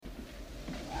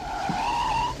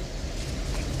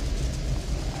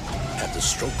the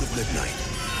stroke of midnight.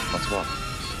 What's what?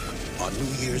 On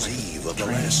New Year's Eve of the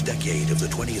last decade of the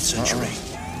 20th century.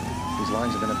 These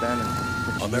lines have been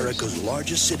abandoned. America's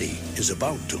largest city is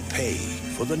about to pay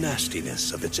for the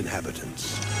nastiness of its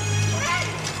inhabitants.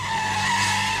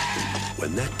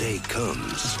 When that day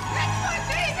comes,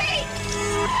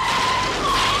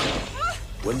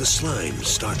 when the slime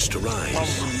starts to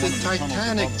rise, the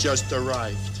Titanic just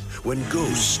arrived. when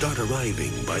ghosts start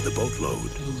arriving by the boatload,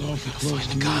 Find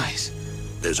the guys.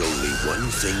 there's only one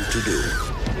thing to do.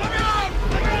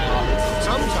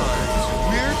 Sometimes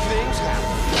weird things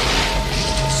happen.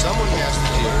 Someone has to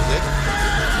deal with it.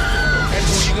 And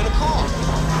who are you gonna call?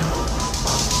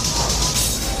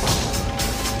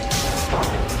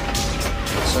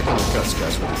 Second the cuts,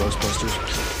 guys, with the Ghostbusters.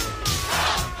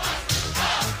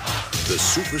 The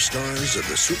superstars of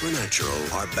the supernatural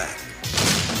are back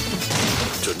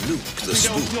to nuke the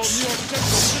spooks.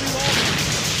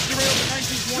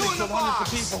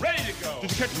 Ready to go.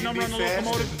 Did you catch the number on the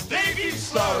locomotive? They be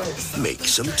slow. Make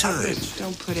some time.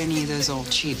 Don't put any of those old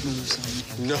cheap moves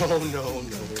on me. No.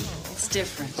 It's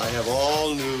different. I have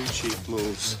all new cheap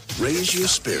moves. Raise your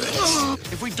spirits.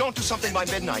 If we don't do something by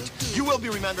midnight, you will be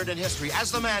remembered in history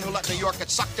as the man who let New York get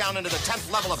sucked down into the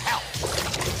 10th level of hell.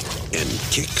 And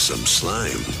kick some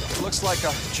slime. Looks like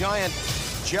a giant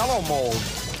Jell-O mold.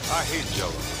 I hate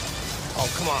Jell-O. Oh,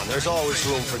 come on. There's always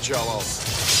room for Jell-O.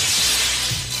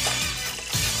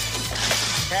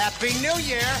 Happy New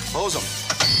Year. Hose 'em.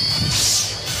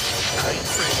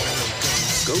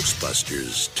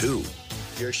 Ghostbusters 2.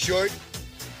 You're short,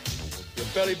 your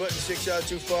belly button sticks out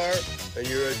too far, and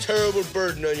you're a terrible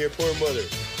burden on your poor mother.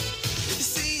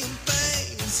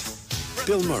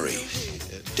 Bill Murray,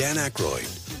 Dan Aykroyd,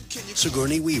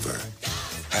 Sigourney Weaver,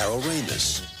 Harold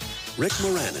Ramis, Rick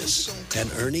Moranis,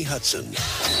 and Ernie Hudson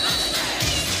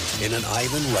in an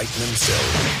Ivan Reitman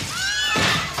film.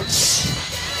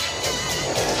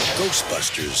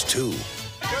 Ghostbusters 2.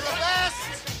 We're the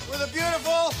best. We're the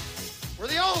beautiful. We're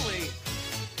the only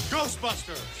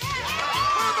Ghostbusters.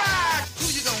 We're back. Who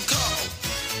you gonna call?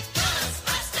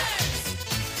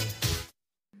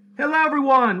 Hello,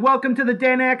 everyone. Welcome to the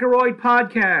Dan Aykroyd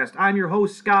podcast. I'm your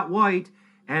host, Scott White,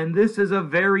 and this is a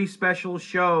very special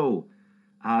show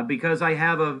because I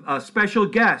have a special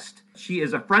guest. She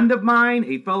is a friend of mine,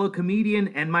 a fellow comedian,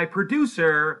 and my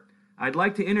producer. I'd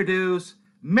like to introduce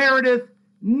Meredith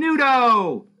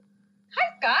Nudo. Hi,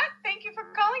 Scott. Thank you for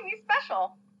calling me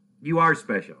special. You are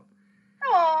special.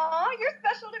 Aw, you're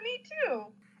special to me,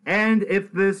 too. And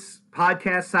if this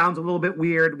podcast sounds a little bit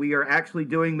weird, we are actually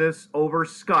doing this over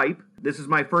Skype. This is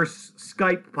my first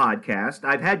Skype podcast.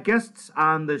 I've had guests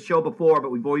on the show before,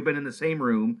 but we've always been in the same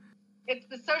room. It's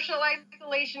the social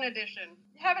isolation edition.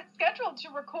 Have it scheduled to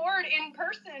record in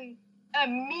person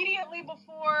immediately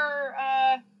before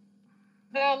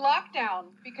the lockdown,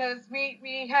 because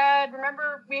we had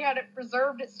it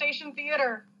reserved at Station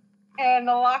Theater, and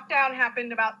the lockdown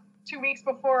happened about 2 weeks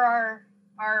before our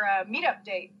meetup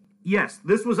date. Yes,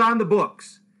 this was on the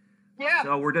books. Yeah.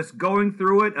 So we're just going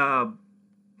through it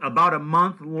about a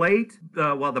month late.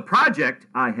 The project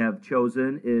I have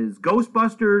chosen is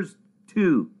Ghostbusters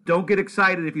 2. Don't get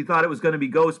excited if you thought it was going to be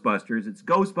Ghostbusters. It's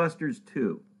Ghostbusters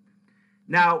 2.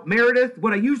 Now, Meredith,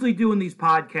 what I usually do in these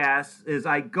podcasts is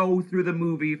I go through the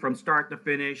movie from start to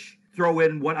finish, throw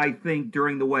in what I think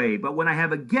during the way. But when I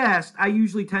have a guest, I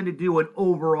usually tend to do an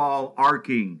overall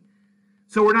arcing.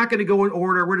 So we're not going to go in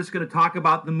order. We're just going to talk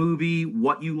about the movie,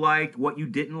 what you liked, what you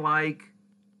didn't like,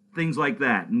 things like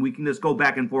that. And we can just go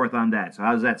back and forth on that. So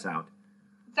how does that sound?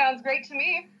 Sounds great to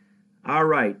me. All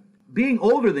right. Being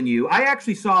older than you, I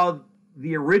actually saw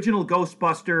the original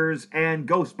Ghostbusters and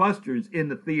Ghostbusters in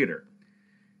the theater.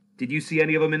 Did you see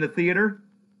any of them in the theater?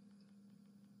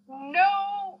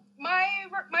 No, my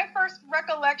first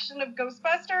recollection of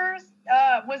Ghostbusters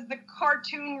was the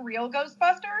cartoon Real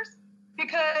Ghostbusters,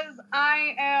 because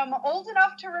I am old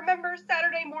enough to remember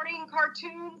Saturday morning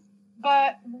cartoons,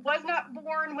 but was not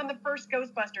born when the first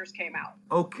Ghostbusters came out.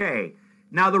 Okay.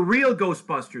 Now, the Real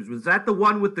Ghostbusters, was that the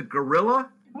one with the gorilla?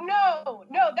 No,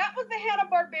 that was the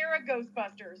Hanna-Barbera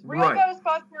Ghostbusters. Real Right.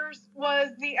 Ghostbusters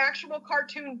was the actual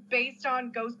cartoon based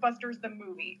on Ghostbusters the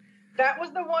movie. That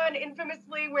was the one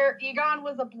infamously where Egon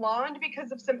was a blonde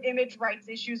because of some image rights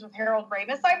issues with Harold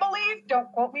Ramis, I believe.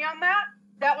 Don't quote me on that.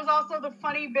 That was also the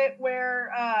funny bit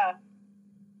where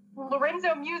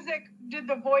Lorenzo Music did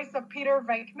the voice of Peter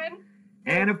Venkman.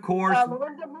 And of course...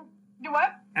 Do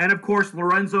what? And of course,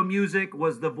 Lorenzo Music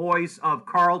was the voice of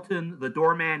Carlton, the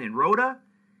doorman in Rhoda.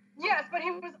 Yes, but he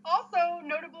was also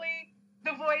notably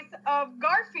the voice of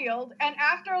Garfield, and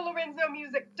after Lorenzo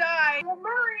Music died, Bill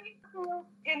Murray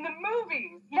in the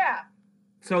movies. Yeah.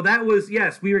 So that was,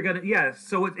 yes, we were going to, yes,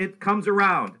 so it comes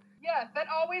around. Yes, that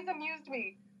always amused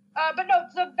me. But no,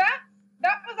 so that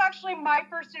was actually my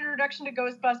first introduction to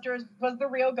Ghostbusters, was the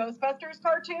real Ghostbusters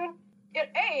cartoon.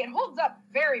 It holds up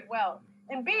very well.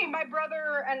 And B, my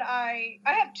brother and I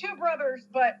have two brothers,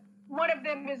 but one of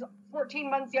them is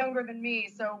 14 months younger than me,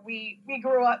 so we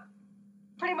grew up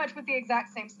pretty much with the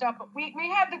exact same stuff. But we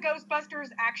had the Ghostbusters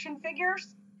action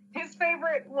figures. His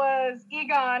favorite was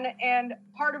Egon, and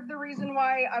part of the reason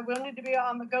why I wanted to be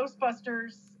on the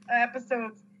Ghostbusters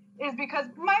episodes is because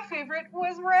my favorite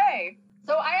was Ray.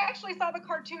 So I actually saw the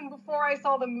cartoon before I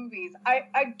saw the movies.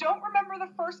 I don't remember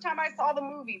the first time I saw the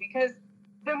movie, because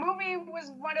the movie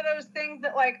was one of those things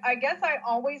that, like, I guess I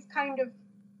always kind of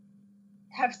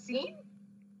have seen.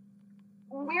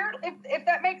 Weird, if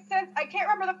that makes sense. I can't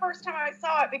remember the first time I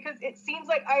saw it, because it seems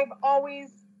like I've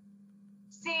always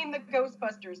seen the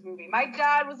Ghostbusters movie. My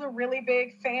dad was a really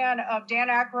big fan of Dan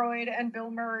Aykroyd and Bill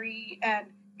Murray and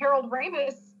Harold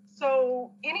Ramis,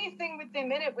 so anything with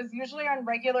them in it was usually on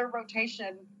regular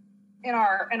rotation in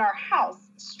our house.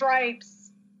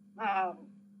 Stripes,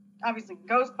 obviously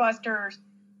Ghostbusters.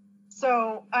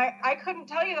 So I couldn't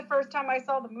tell you the first time I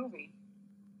saw the movie.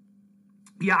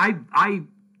 Yeah, I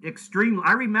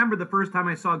remember the first time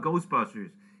I saw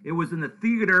Ghostbusters. It was in the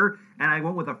theater, and I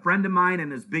went with a friend of mine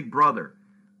and his big brother.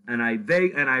 And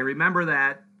I remember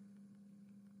that.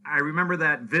 I remember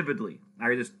that vividly.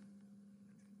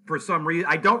 For some reason,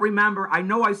 I don't remember. I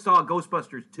know I saw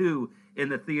Ghostbusters 2 in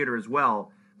the theater as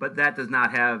well, but that did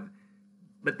not have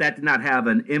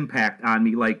an impact on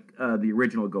me like the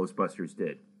original Ghostbusters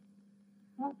did.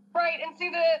 Right, and see,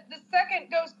 the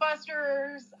second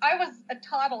Ghostbusters, I was a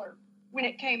toddler when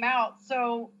it came out,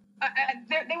 so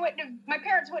my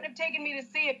parents wouldn't have taken me to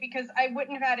see it because I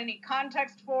wouldn't have had any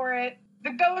context for it.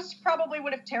 The ghost probably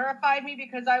would have terrified me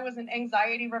because I was an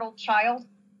anxiety-riddled child.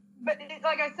 But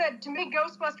like I said, to me,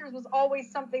 Ghostbusters was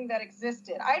always something that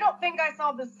existed. I don't think I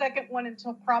saw the second one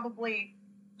until probably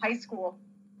high school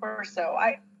or so.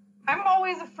 I'm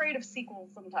always afraid of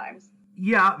sequels sometimes.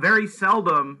 Yeah, very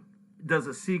seldom does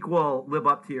a sequel live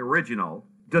up to the original.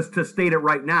 Just to state it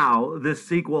right now, this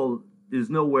sequel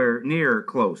is nowhere near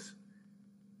close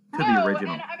to the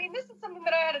original. And I mean, this is something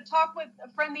that I had to talk with a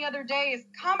friend the other day, is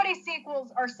comedy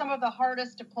sequels are some of the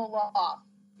hardest to pull off.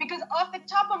 Because off the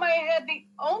top of my head, the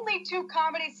only two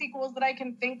comedy sequels that I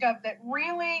can think of that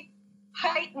really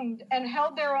heightened and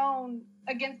held their own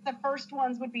against the first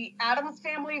ones would be Addams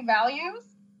Family Values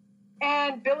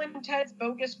and Bill and Ted's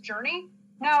Bogus Journey.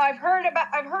 Now, I've heard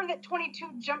that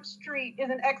 22 Jump Street is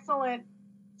an excellent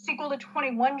sequel to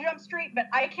 21 Jump Street, but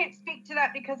I can't speak to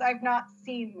that because I've not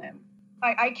seen them.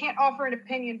 I can't offer an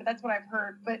opinion, but that's what I've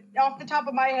heard. But off the top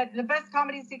of my head, the best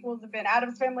comedy sequels have been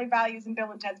Addams Family Values and Bill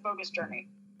and Ted's Bogus Journey.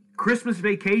 Christmas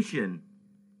Vacation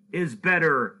is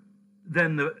better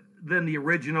than the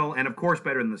original, and of course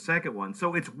better than the second one.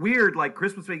 So it's weird, like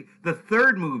Christmas Vacation, the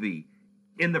third movie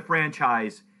in the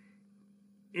franchise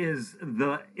is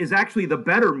actually the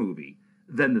better movie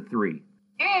than the three.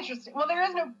 Interesting. Well, there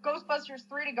is no Ghostbusters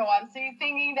 3 to go on, so you're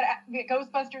thinking that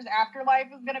Ghostbusters Afterlife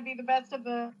is going to be the best of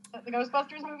the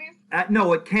Ghostbusters movies?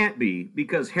 No, it can't be,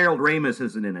 because Harold Ramis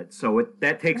isn't in it, so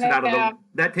that takes it out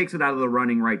of the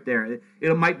running right there.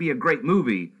 It might be a great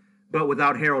movie, but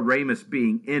without Harold Ramis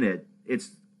being in it,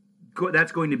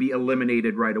 that's going to be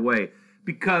eliminated right away.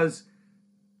 Because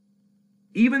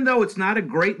even though it's not a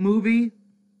great movie,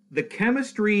 the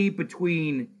chemistry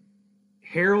between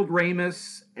Harold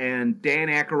Ramis and Dan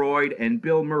Aykroyd and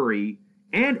Bill Murray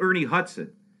and Ernie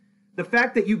Hudson, the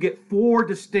fact that you get four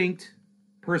distinct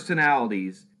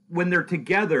personalities, when they're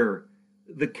together,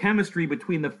 the chemistry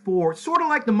between the four, sort of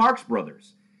like the Marx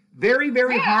Brothers, very,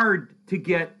 very hard to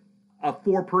get a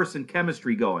four-person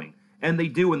chemistry going, and they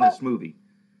do in this movie.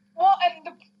 Well,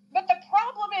 but the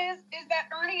problem is that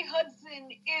Ernie Hudson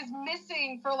is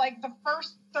missing for like the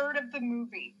first third of the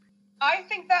movie. I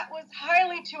think that was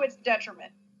highly to its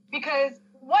detriment, because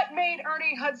what made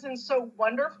Ernie Hudson so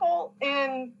wonderful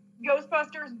in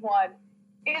Ghostbusters 1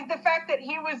 is the fact that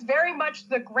he was very much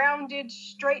the grounded,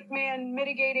 straight man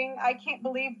mitigating, I can't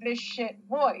believe this shit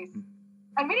voice.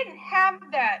 And we didn't have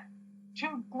that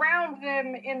to ground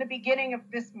them in the beginning of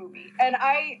this movie. And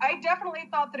I definitely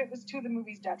thought that it was to the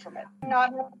movie's detriment. Not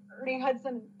having Ernie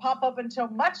Hudson pop up until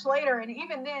much later, and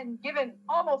even then, given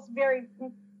almost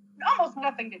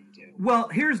nothing to do. Well,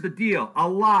 here's the deal.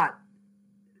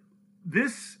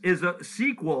 This is a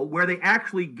sequel where they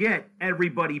actually get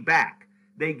everybody back.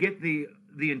 They get the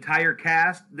entire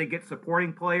cast, they get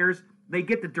supporting players, they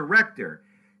get the director.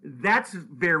 That's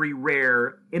very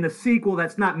rare in a sequel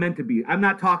that's not meant to be. I'm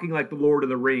not talking like The Lord of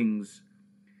the Rings,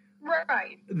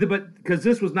 Right. But because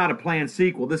this was not a planned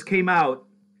sequel, this came out.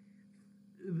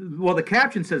 Well, the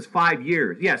caption says 5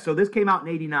 years. Yeah, so this came out in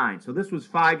 '89. So this was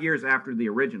 5 years after the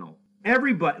original.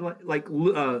 Everybody, like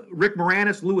Rick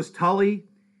Moranis, Louis Tully,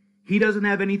 he doesn't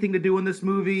have anything to do in this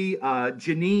movie.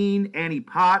 Janine, Annie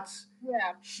Potts,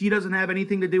 Yeah. she doesn't have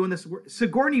anything to do in this.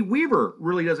 Sigourney Weaver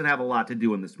really doesn't have a lot to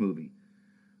do in this movie.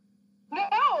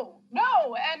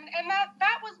 No, and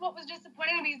that was what was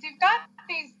disappointing to me. Is you've got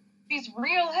these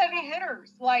real heavy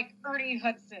hitters like Ernie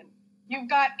Hudson, you've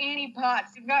got Annie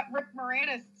Potts, you've got Rick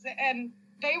Moranis, and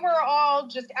they were all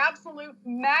just absolute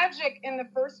magic in the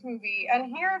first movie,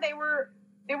 and here they were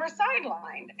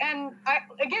sidelined. And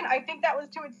I think that was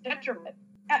to its detriment.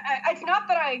 It's not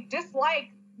that I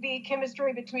dislike the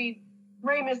chemistry between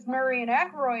Ramis, Murray, and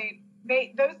Aykroyd.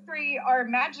 Those three are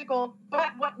magical,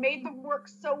 but what made them work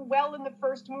so well in the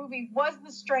first movie was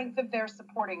the strength of their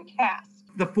supporting cast.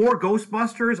 The 4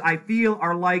 Ghostbusters, I feel,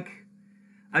 are like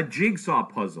a jigsaw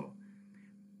puzzle.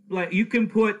 Like, you can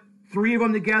put 3 of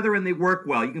them together and they work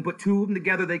well. You can put 2 of them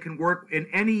together, they can work. In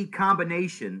any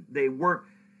combination, they work.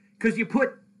 Because you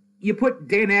put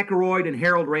Dan Aykroyd and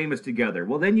Harold Ramis together.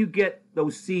 Well, then you get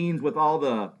those scenes with all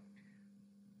the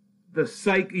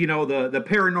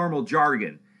paranormal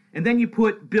jargon. And then you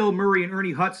put Bill Murray and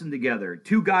Ernie Hudson together,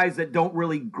 2 guys that don't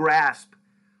really grasp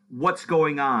what's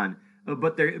going on,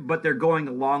 but they're going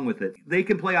along with it. They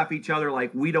can play off each other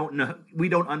like we don't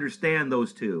understand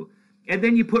those 2. And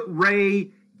then you put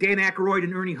Ray, Dan Aykroyd,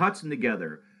 and Ernie Hudson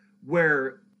together,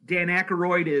 where Dan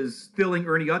Aykroyd is filling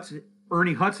Ernie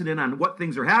Hudson in on what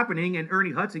things are happening, and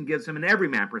Ernie Hudson gives him an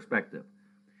everyman perspective.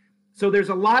 So there's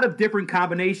a lot of different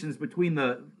combinations between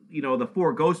the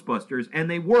 4 Ghostbusters,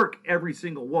 and they work every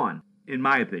single one, in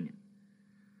my opinion.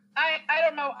 I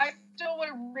don't know. I still would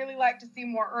have really liked to see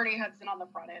more Ernie Hudson on the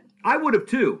front end. I would have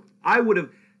too.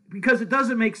 Because it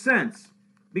doesn't make sense.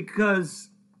 Because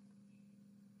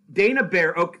Dana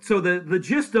Barrett. Okay, so the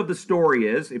gist of the story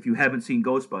is, if you haven't seen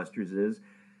Ghostbusters, is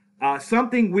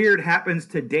something weird happens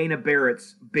to Dana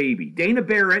Barrett's baby. Dana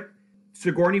Barrett,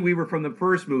 Sigourney Weaver from the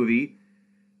first movie,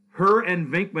 her and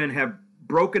Venkman have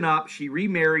broken up. She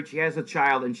remarried. She has a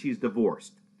child, and she's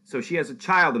divorced. So she has a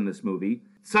child in this movie.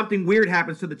 Something weird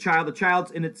happens to the child. The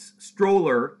child's in its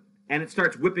stroller, and it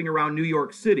starts whipping around New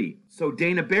York City. So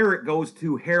Dana Barrett goes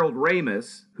to Harold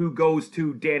Ramis, who goes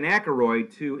to Dan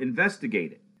Aykroyd to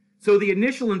investigate it. So the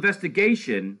initial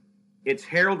investigation, it's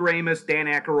Harold Ramis, Dan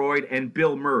Aykroyd, and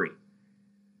Bill Murray.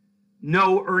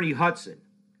 No Ernie Hudson.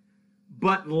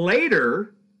 But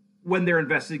later, when they're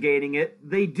investigating it,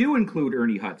 they do include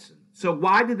Ernie Hudson. So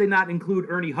why did they not include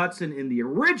Ernie Hudson in the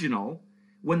original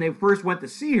when they first went to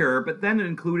see her, but then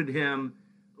included him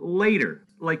later?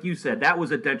 Like you said, that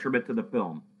was a detriment to the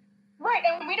film. Right,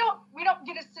 and we don't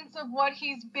get a sense of what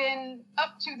he's been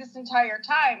up to this entire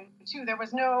time, too. There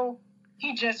was no,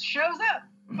 he just shows up.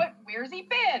 But where's he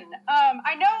been?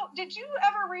 I know, did you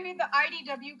ever read the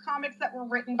IDW comics that were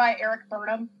written by Eric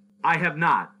Burnham? I have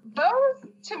not.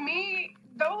 Those, to me,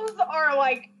 those are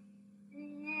like,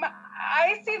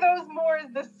 I see those more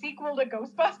as the sequel to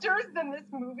Ghostbusters than this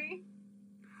movie.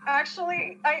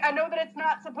 Actually, I know that it's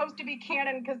not supposed to be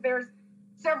canon because there's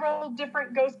several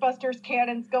different Ghostbusters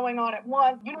canons going on at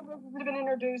once. Universes have been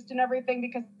introduced and everything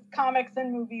because comics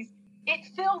and movies. It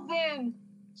fills in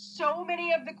so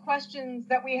many of the questions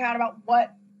that we had about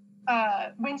what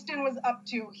Winston was up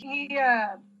to. He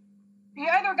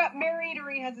either got married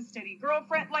or he has a steady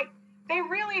girlfriend. Like, they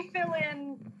really fill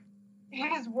in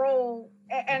his role,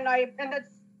 and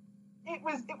it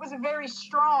was a very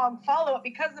strong follow-up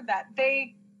because of that.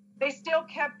 They still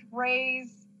kept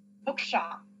Ray's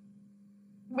bookshop,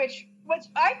 which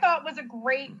I thought was a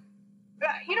great,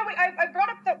 I brought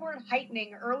up that word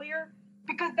heightening earlier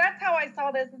because that's how I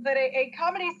saw this, is that a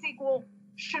comedy sequel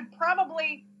should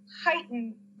probably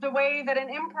heighten the way that an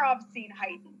improv scene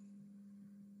heightens,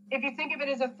 if you think of it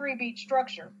as a 3-beat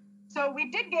structure. So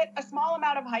we did get a small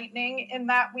amount of heightening in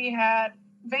that we had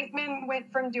Venkman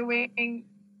went from doing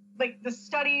like the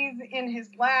studies in his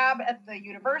lab at the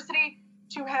university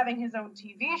to having his own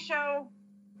TV show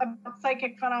about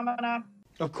psychic phenomena.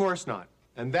 Of course not.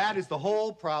 And that is the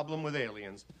whole problem with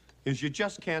aliens, is you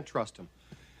just can't trust them.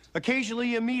 Occasionally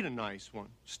you meet a nice one,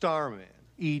 Starman,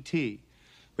 E.T.,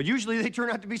 but usually they turn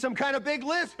out to be some kind of big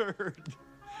lizard.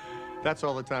 That's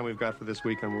all the time we've got for this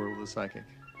week on World of the Psychic.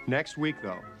 Next week,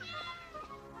 though,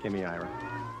 give me Ira.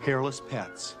 Hairless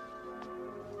pets.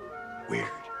 Weird.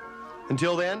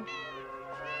 Until then,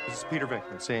 this is Peter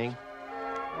Venkman saying,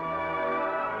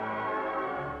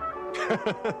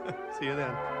 see you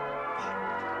then.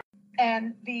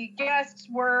 And the guests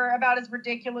were about as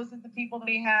ridiculous as the people that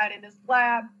he had in his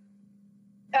lab.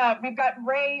 We've got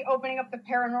Ray opening up the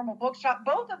paranormal bookshop.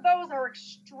 Both of those are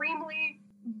extremely,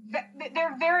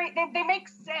 they make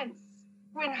sense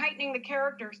when heightening the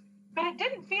characters, but it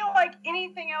didn't feel like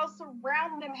anything else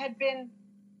around them had been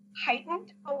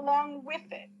heightened along with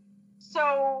it.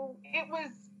 So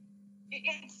it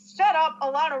set up a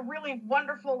lot of really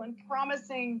wonderful and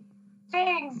promising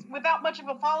things without much of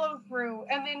a follow through,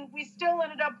 and then we still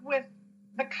ended up with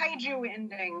the kaiju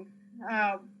ending.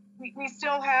 We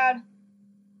still had,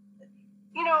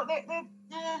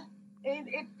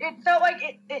 it felt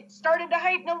like it started to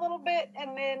heighten a little bit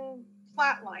and then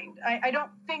flatlined. I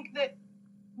don't think that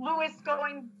Lewis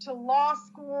going to law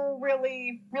school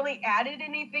really added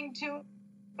anything to it,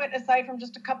 but aside from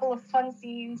just a couple of fun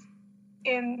scenes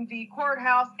in the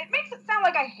courthouse. It makes it sound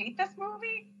like I hate this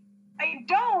movie. I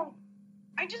don't.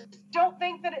 I just don't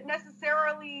think that it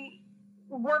necessarily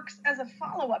works as a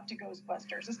follow-up to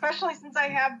Ghostbusters, especially since I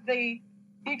have the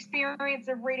experience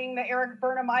of reading the Eric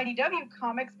Burnham IDW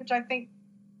comics, which I think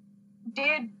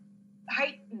did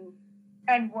heighten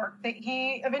and work. That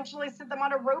he eventually sent them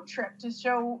on a road trip to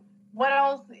show what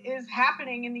else is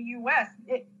happening in the U.S.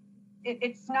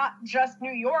 It's not just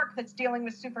New York that's dealing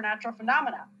with supernatural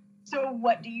phenomena. So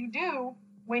what do you do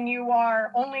when you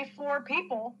are only 4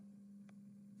 people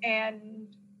and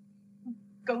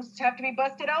ghosts have to be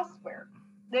busted elsewhere?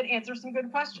 That answers some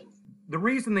good questions. The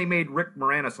reason they made Rick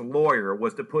Moranis a lawyer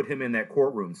was to put him in that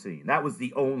courtroom scene. That was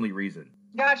the only reason.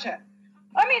 Gotcha.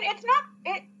 I mean, it's not...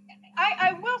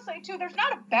 I will say, too, there's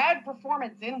not a bad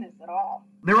performance in this at all.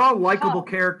 They're all likable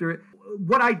characters.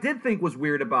 What I did think was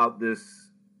weird about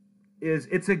this is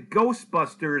it's a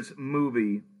Ghostbusters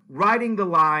movie. Riding the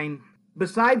line,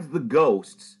 besides the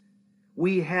ghosts,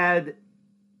 we had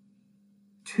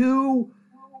 2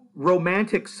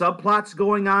 romantic subplots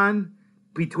going on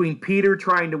between Peter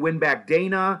trying to win back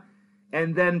Dana,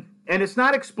 and it's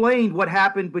not explained what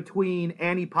happened between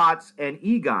Annie Potts and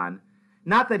Egon.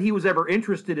 Not that he was ever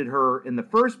interested in her in the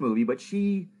first movie, but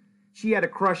she had a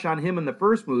crush on him in the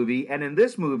first movie, and in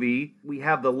this movie, we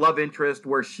have the love interest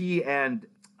where she and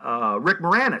Rick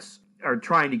Moranis are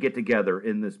trying to get together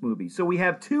in this movie. So we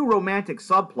have 2 romantic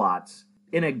subplots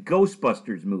in a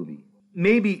Ghostbusters movie.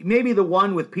 Maybe the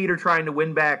one with Peter trying to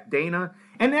win back Dana.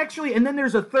 And then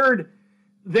there's a third.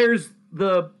 There's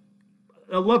a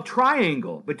love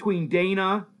triangle between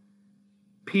Dana,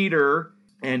 Peter,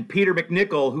 and Peter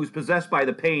McNichol, who's possessed by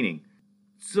the painting.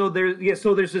 So there's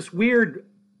this weird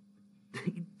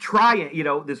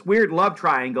this weird love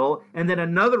triangle, and then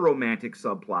another romantic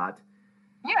subplot.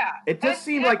 Yeah. It just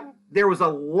seemed like there was a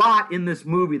lot in this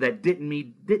movie that didn't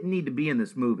need to be in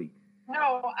this movie.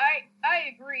 No,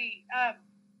 I agree.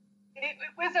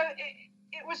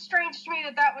 It was strange to me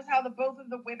that was how both of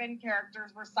the women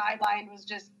characters were sidelined, was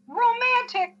just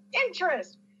romantic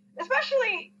interest.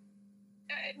 Especially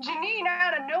Janine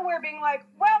out of nowhere being like,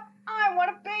 well, I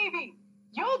want a baby.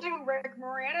 You'll do, Rick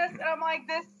Moranis. And I'm like,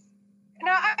 this...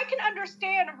 Now, I can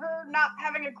understand her not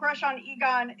having a crush on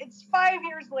Egon. It's 5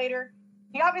 years later.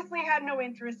 He obviously had no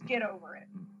interest. Get over it.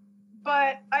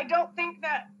 But I don't think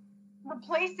that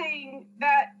replacing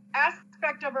that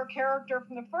aspect of her character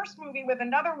from the first movie with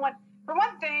another one... For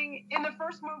one thing, in the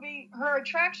first movie, her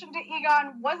attraction to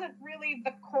Egon wasn't really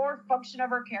the core function of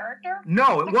her character.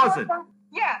 No, it wasn't.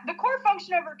 The core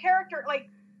function of her character, like,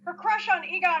 her crush on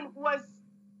Egon was,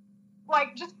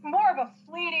 like, just more of a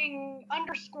fleeting,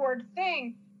 underscored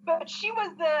thing. But she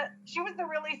was the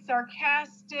really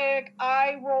sarcastic,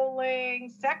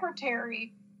 eye-rolling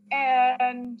secretary,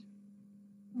 and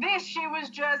this, she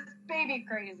was just baby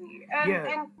crazy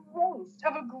and most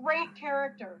of a great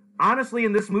character. Honestly,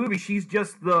 in this movie, she's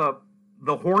just the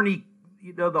horny,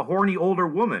 the horny older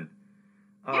woman.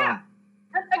 Yeah.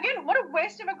 Again, what a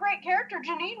waste of a great character.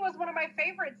 Janine was one of my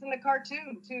favorites in the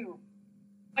cartoon too.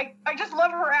 Like, I just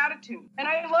love her attitude, and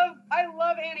I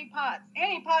love Annie Potts.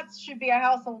 Annie Potts should be a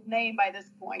household name by this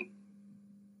point.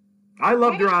 I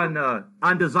loved her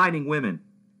on Designing Women.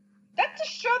 That's a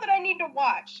show that I need to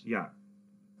watch. Yeah.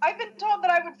 I've been told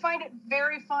that I would find it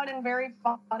very fun and very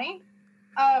funny,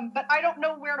 but I don't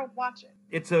know where to watch it.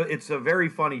 It's a very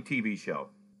funny TV show.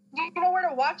 Do you know where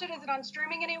to watch it? Is it on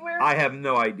streaming anywhere? I have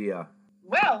no idea.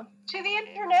 Well, to the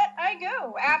internet I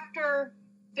go after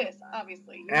this,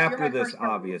 obviously. After this,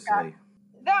 obviously.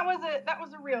 That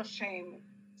was a real shame.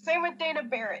 Same with Dana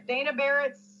Barrett. Dana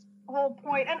Barrett's whole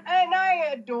point, and I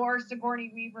adore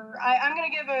Sigourney Weaver. I'm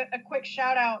going to give a quick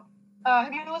shout out.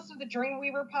 Have you listened to the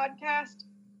Dreamweaver podcast?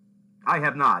 I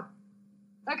have not.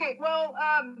 Okay, well,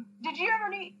 did you ever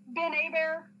meet Ben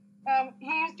Aber? He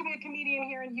used to be a comedian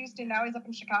here in Houston. Now he's up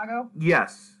in Chicago.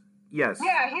 Yes. Yeah,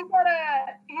 he's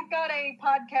got a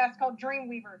podcast called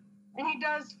Dreamweaver. and he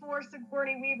does for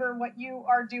Sigourney Weaver what you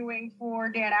are doing for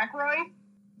Dan Aykroyd.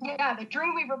 Yeah, the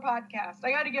Dreamweaver podcast.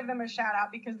 I got to give them a shout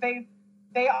out because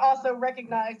they also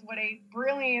recognize what a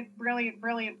brilliant, brilliant,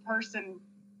 brilliant person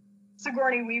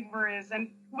Sigourney Weaver is, and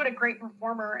what a great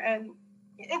performer. And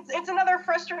it's another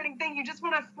frustrating thing. You just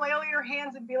want to flail your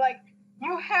hands and be like,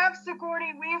 you have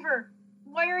Sigourney Weaver.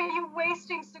 Why are you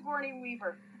wasting Sigourney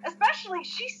Weaver? Especially,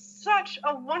 she's such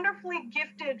a wonderfully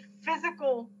gifted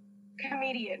physical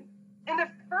comedian. In the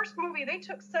first movie, they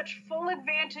took such full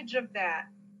advantage of that,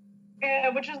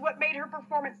 which is what made her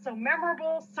performance so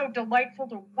memorable, so delightful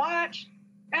to watch.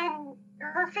 And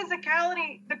her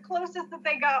physicality, the closest that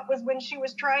they got was when she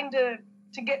was trying to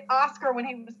get Oscar when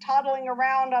he was toddling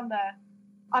around on the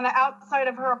outside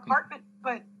of her apartment.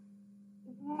 But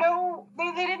no,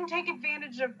 they didn't take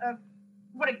advantage of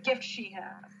what a gift she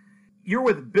has. You're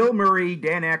with Bill Murray,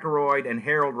 Dan Aykroyd, and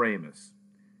Harold Ramis.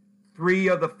 Three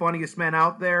of the funniest men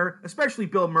out there, especially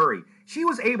Bill Murray. She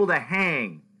was able to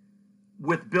hang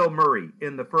with Bill Murray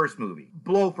in the first movie,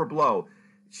 blow for blow.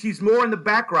 She's more in the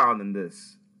background than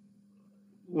this.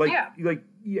 Like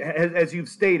as you've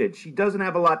stated, she doesn't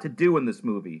have a lot to do in this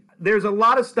movie. There's a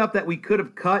lot of stuff that we could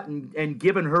have cut and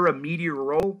given her a meatier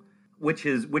role, which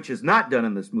is not done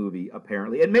in this movie,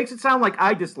 apparently. It makes it sound like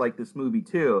I dislike this movie,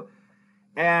 too.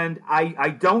 And I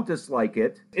don't dislike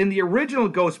it. In the original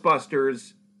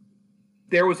Ghostbusters,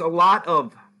 there was a lot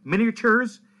of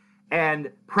miniatures and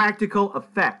practical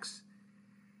effects.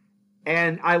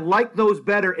 And I like those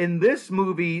better. In this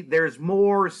movie, there's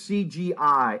more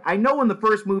CGI. I know in the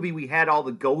first movie we had all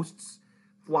the ghosts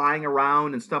flying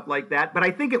around and stuff like that, but I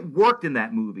think it worked in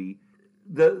that movie.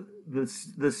 The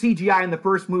CGI in the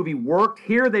first movie worked.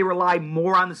 Here they rely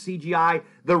more on the CGI.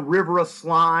 The river of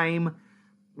slime,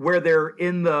 where they're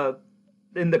in the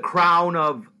crown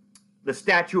of the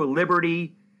Statue of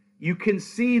Liberty. You can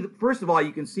see, first of all,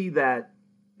 you can see that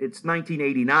it's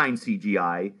 1989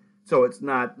 CGI, so it's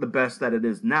not the best that it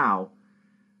is now.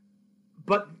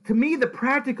 But to me, the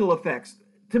practical effects,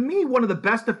 one of the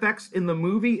best effects in the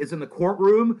movie is in the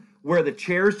courtroom where the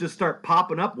chairs just start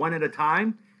popping up one at a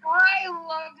time. I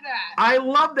love that. I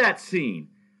love that scene.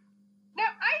 Now,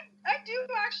 I do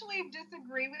actually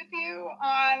disagree with you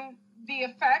on the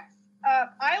effects.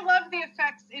 I love the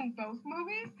effects in both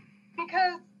movies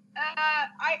because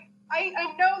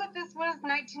I know that this was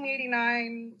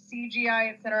 1989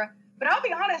 CGI, etc. But I'll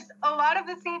be honest, a lot of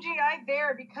the CGI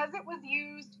there, because it was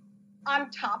used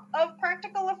on top of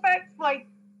practical effects, like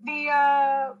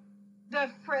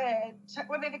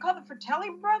what they call the Fratelli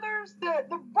brothers,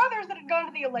 the brothers that had gone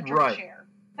to the electric chair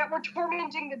that were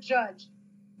tormenting the judge.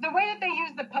 The way that they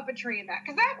used the puppetry in that,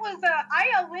 because that was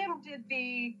ILM did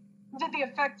the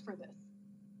effects for this,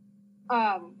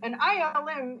 and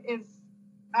ILM is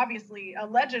obviously a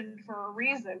legend for a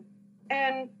reason.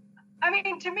 And I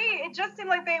mean, to me, it just seemed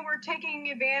like they were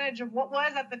taking advantage of what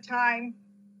was at the time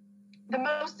the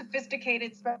most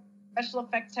sophisticated special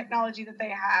effects technology that they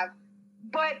have.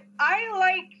 But I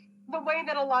like the way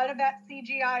that a lot of that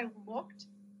CGI looked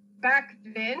back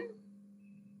then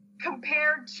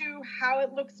compared to how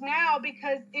it looks now,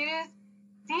 because it is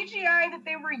CGI that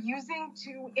they were using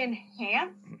to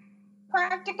enhance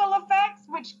practical effects,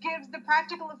 which gives the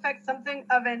practical effects something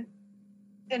of an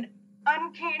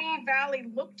uncanny valley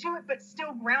look to it, but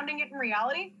still grounding it in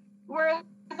reality. Whereas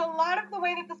a lot of the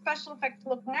way that the special effects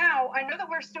look now, I know that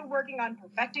we're still working on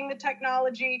perfecting the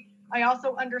technology. I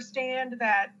also understand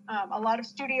that a lot of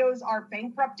studios are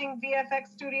bankrupting VFX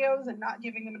studios and not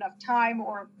giving them enough time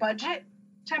or budget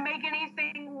to make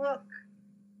anything look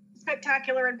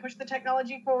spectacular and push the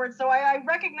technology forward. So I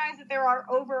recognize that there are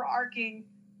overarching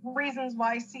reasons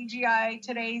why CGI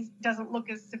today doesn't look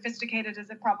as sophisticated as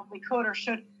it probably could or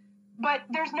should. But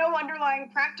there's no underlying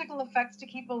practical effects to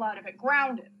keep a lot of it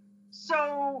grounded.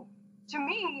 So to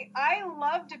me, I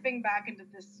love dipping back into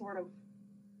this sort of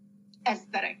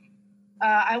aesthetic.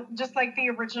 I just like the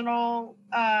original,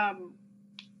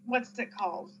 what's it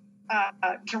called?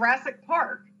 Jurassic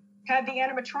Park had the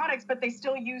animatronics, but they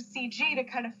still use CG to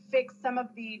kind of fix some of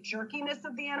the jerkiness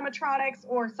of the animatronics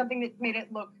or something that made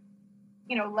it look,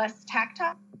 less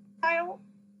tactile.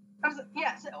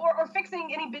 Yes, or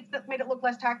fixing any bits that made it look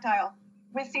less tactile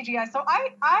with CGI. So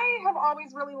I have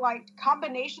always really liked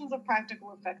combinations of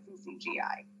practical effects and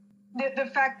CGI. The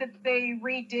fact that they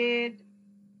redid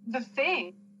The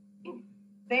Thing,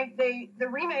 the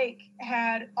remake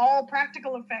had all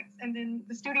practical effects, and then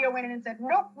the studio went in and said,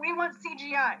 nope, we want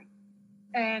CGI.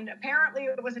 And apparently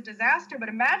it was a disaster, but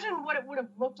imagine what it would have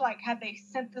looked like had they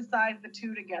synthesized the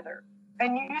two together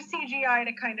and used CGI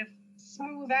to kind of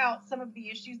smooth out some of the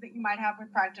issues that you might have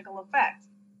with practical effects.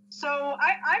 So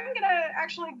I'm going to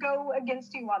actually go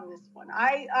against you on this one.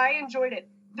 I enjoyed it.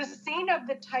 The scene of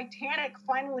the Titanic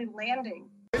finally landing.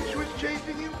 Ipswich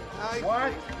chasing you?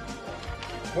 What?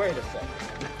 Wait a second.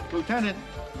 Lieutenant,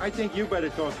 I think you better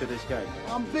talk to this guy.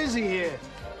 I'm busy here.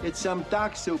 It's some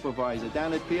dock supervisor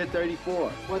down at Pier 34.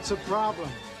 What's the problem?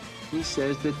 He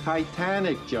says the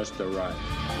Titanic just arrived.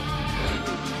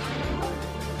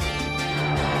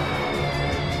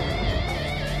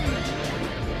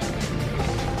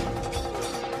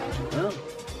 Well,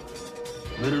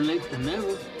 better late than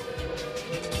never.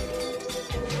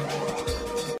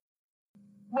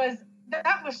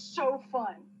 That was so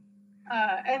fun.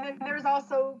 And then there's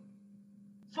also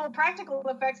full practical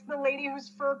effects. The lady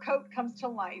whose fur coat comes to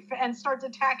life and starts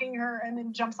attacking her and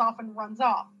then jumps off and runs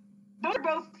off. Those are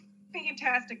both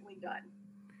fantastically done.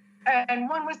 And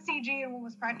one was CG and one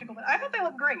was practical, but I thought they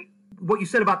looked great. What you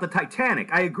said about the Titanic,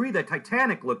 I agree that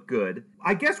Titanic looked good.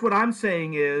 I guess what I'm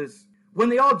saying is, when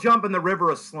they all jump in the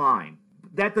river of slime,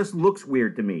 that just looks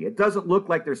weird to me. It doesn't look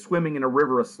like they're swimming in a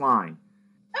river of slime.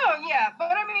 Oh, yeah,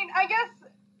 but I mean, I guess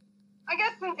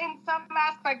in some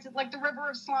aspects, like the River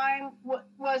of Slime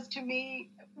was to me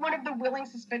one of the willing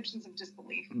suspensions of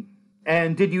disbelief.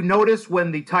 And did you notice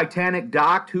when the Titanic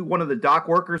docked, who one of the dock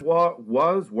workers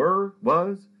was?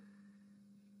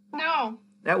 No.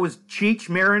 That was Cheech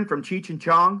Marin from Cheech and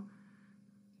Chong.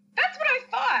 That's what I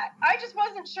thought. I just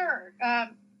wasn't sure.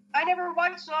 I never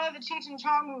watched a lot of the Cheech and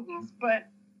Chong movies, but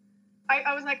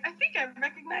I was like, I think I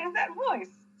recognize that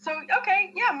voice. So,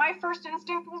 okay, yeah, my first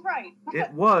instinct was right.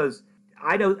 It was.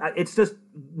 It's just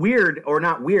weird, or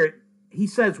not weird. He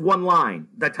says one line.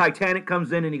 The Titanic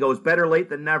comes in and he goes, better late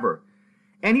than never.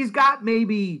 And he's got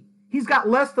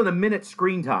less than a minute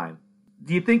screen time.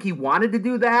 Do you think he wanted to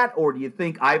do that? Or do you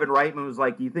think Ivan Reitman was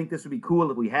like, do you think this would be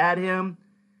cool if we had him?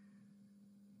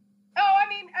 Oh, I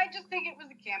mean, I just think it was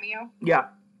a cameo. Yeah.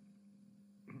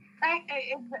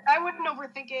 I wouldn't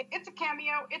overthink it. It's a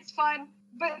cameo. It's fun.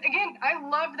 But again, I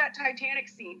love that Titanic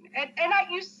scene. And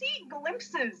you see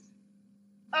glimpses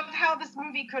of how this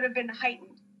movie could have been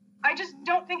heightened. I just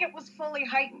don't think it was fully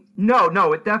heightened.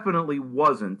 No, it definitely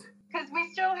wasn't. Because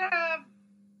we still have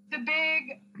the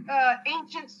big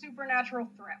ancient supernatural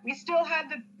threat. We still had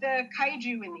the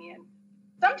kaiju in the end.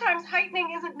 Sometimes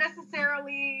heightening isn't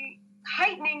necessarily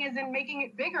heightening as in making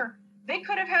it bigger. They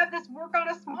could have had this work on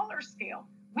a smaller scale.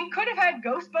 We could have had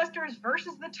Ghostbusters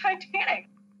versus the Titanic.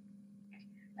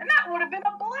 And that would have been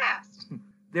a blast.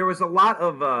 There was a lot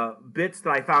of bits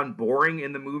that I found boring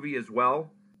in the movie as well.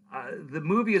 The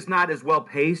movie is not as well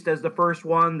paced as the first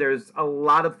one. There's a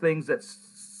lot of things that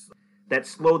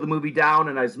slow the movie down.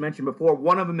 And as mentioned before,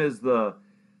 one of them is the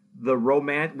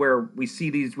romance, where we see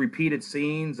these repeated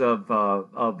scenes of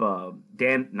Bill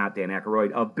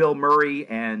Murray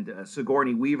and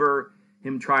Sigourney Weaver,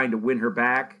 him trying to win her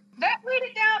back. That weighed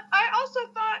it down. I also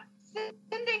thought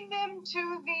sending them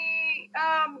to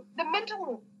the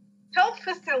mental health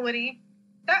facility,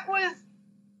 that was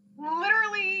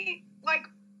literally like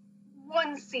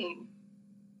one scene.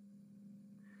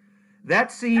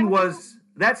 That scene was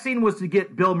to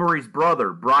get Bill Murray's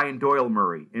brother, Brian Doyle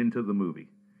Murray, into the movie.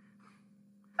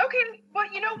 Okay,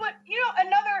 but you know what?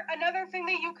 Another thing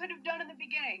that you could have done in the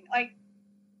beginning, like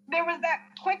there was that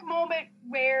quick moment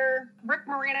where Rick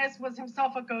Moranis was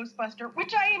himself a Ghostbuster,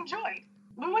 which I enjoyed.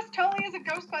 Louis Tully as a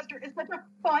Ghostbuster is such a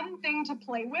fun thing to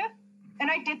play with,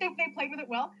 and I did think they played with it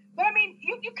well. But I mean,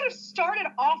 you could have started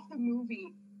off the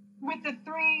movie with the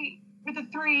three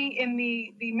in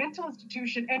the mental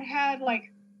institution and had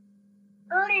like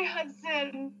Ernie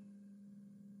Hudson,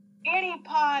 Annie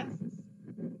Potts,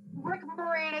 Rick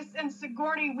Moranis, and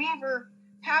Sigourney Weaver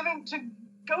having to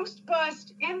ghost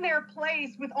bust in their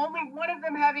place with only one of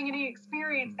them having any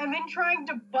experience, and then trying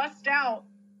to bust out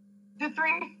the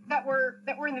three that were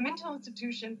in the mental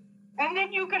institution, and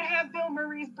then you could have Bill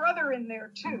Murray's brother in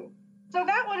there too. So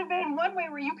that would have been one way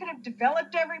where you could have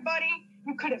developed everybody,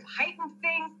 you could have heightened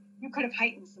things, you could have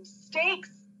heightened some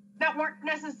stakes that weren't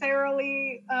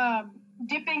necessarily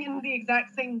dipping into the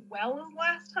exact same well as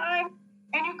last time,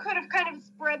 and you could have kind of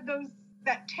spread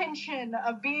that tension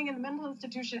of being in the mental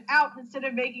institution out instead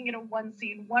of making it a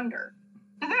one-scene wonder.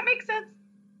 Does that make sense?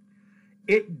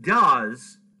 It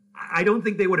does. I don't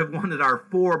think they would have wanted our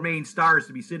four main stars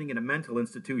to be sitting in a mental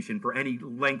institution for any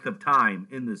length of time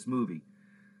in this movie.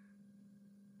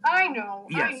 I know.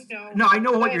 Yes. I know. No, I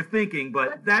know what you're thinking,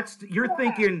 but you're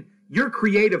thinking, you're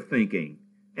creative thinking,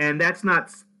 and that's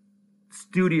not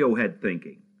studio head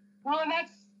thinking. Well, and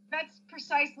that's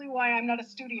precisely why I'm not a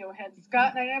studio head,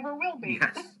 Scott, and I never will be.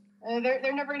 Yes.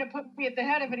 They're never going to put me at the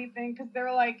head of anything because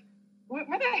they're like, where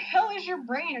the hell is your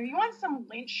brain? Are you on some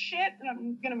Lynch shit? And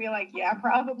I'm going to be like, yeah,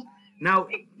 probably. Now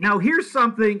here's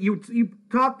something you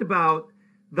talked about.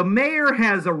 The mayor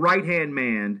has a right-hand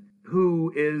man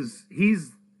who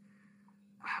he's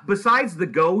besides the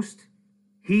ghost,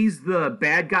 he's the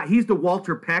bad guy. He's the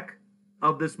Walter Peck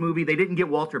of this movie. They didn't get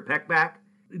Walter Peck back.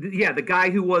 Yeah, the guy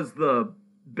who was the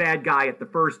bad guy in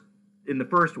the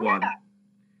first one.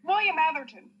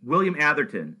 William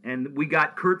Atherton. And we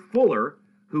got Kurt Fuller,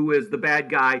 who is the bad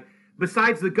guy.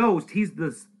 Besides the ghost,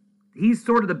 he's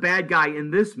sort of the bad guy in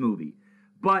this movie.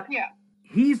 But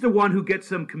he's the one who gets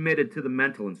them committed to the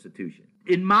mental institution.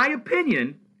 In my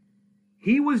opinion,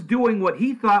 he was doing what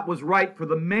he thought was right for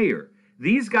the mayor.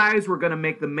 These guys were going to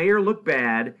make the mayor look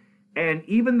bad, and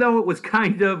even though it was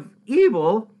kind of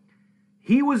evil,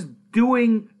 he was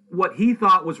doing what he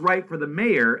thought was right for the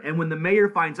mayor, and when the mayor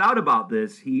finds out about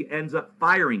this, he ends up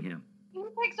firing him. He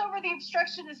takes over the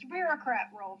obstructionist bureaucrat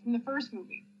role from the first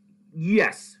movie.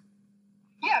 Yes.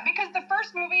 Yeah, because the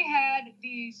first movie had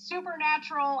the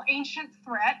supernatural ancient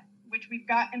threat, which we've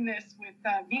got in this with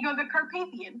Vigo the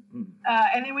Carpathian,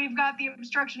 and then we've got the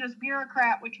obstructionist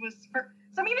bureaucrat, which was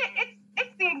so I mean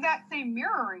it's the exact same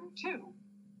mirroring too.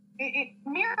 It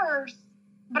mirrors,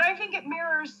 but I think it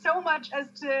mirrors so much as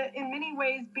to in many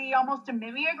ways be almost a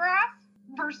mimeograph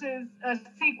versus a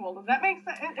sequel. Does that make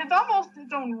sense? It's almost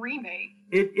its own remake.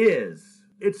 It is.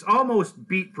 It's almost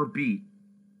beat for beat.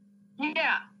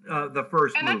 Yeah. The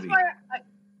first movie. And that's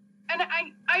why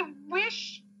I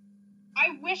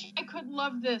wish I could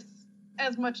love this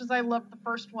as much as I loved the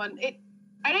first one.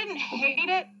 I didn't hate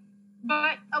it,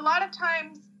 but a lot of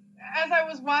times as I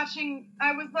was watching,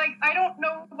 I was like, I don't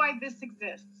know why this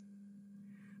exists.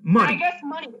 Money. And I guess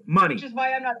money. Which is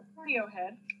why I'm not a studio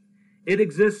head. It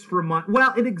exists for money.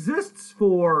 Well, it exists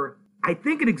I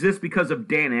think it exists because of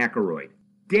Dan Aykroyd.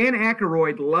 Dan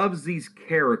Aykroyd loves these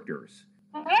characters.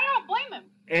 And I don't blame him.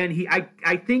 And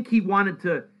I think he wanted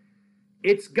to.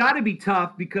 It's got to be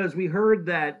tough because we heard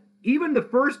that even the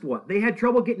first one, they had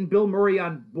trouble getting Bill Murray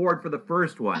on board for the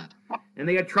first one, and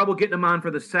they had trouble getting him on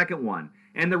for the second one.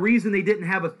 And the reason they didn't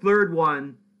have a third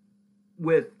one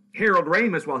with Harold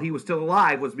Ramis while he was still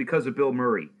alive was because of Bill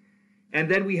Murray. And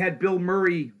then we had Bill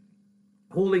Murray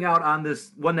holding out on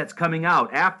this one that's coming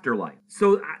out, Afterlife.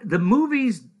 So the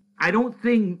movies, I don't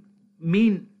think,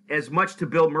 mean as much to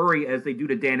Bill Murray as they do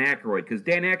to Dan Aykroyd, because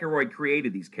Dan Aykroyd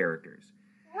created these characters.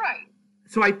 Right.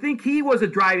 So I think he was a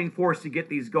driving force to get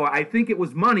these going. I think it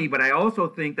was money, but I also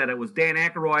think that it was Dan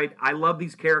Aykroyd. I love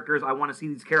these characters. I want to see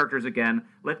these characters again.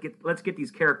 Let's get these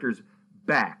characters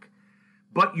back.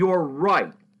 But you're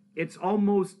right. It's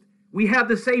almost, we have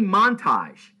the same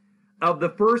montage of the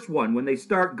first one when they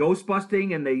start ghost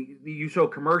busting and you show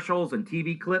commercials and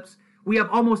TV clips. We have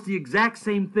almost the exact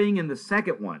same thing in the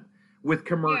second one with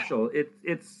commercial.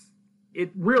 Yeah.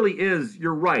 It really is.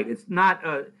 You're right. It's not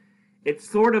a. It's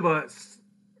sort of a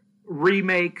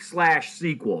remake /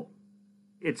 sequel.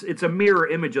 It's a mirror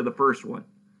image of the first one.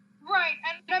 Right,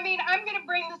 and I mean, I'm going to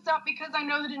bring this up because I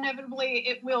know that inevitably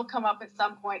it will come up at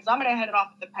some point, so I'm going to head it off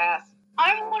at the pass.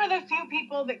 I'm one of the few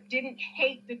people that didn't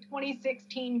hate the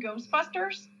 2016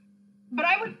 Ghostbusters, but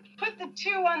I would put the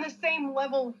two on the same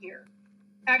level here,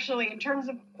 actually, in terms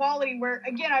of quality, where,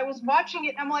 again, I was watching it,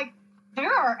 and I'm like,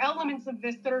 there are elements of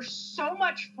this that are so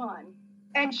much fun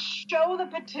and show the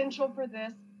potential for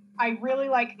this. I really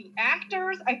like the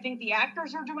actors. I think the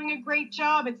actors are doing a great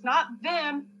job. It's not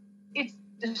them. It's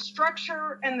the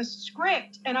structure and the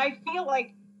script. And I feel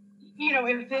like, you know,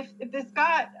 if this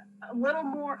got a little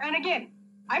more, and again,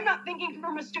 I'm not thinking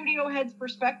from a studio head's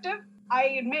perspective. I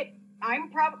admit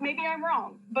maybe I'm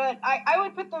wrong, but I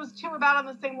would put those two about on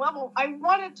the same level. I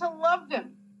wanted to love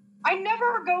them. I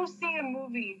never go see a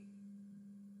movie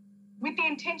with the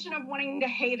intention of wanting to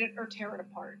hate it or tear it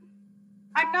apart.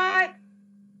 I'm not,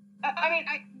 I mean,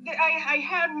 I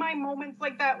had my moments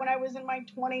like that when I was in my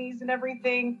 20s and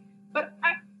everything, but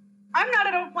I'm not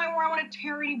at a point where I want to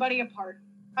tear anybody apart.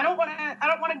 I don't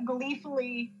want to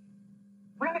gleefully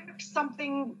rip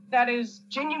something that is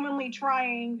genuinely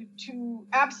trying to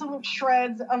absolute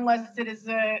shreds unless it is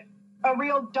a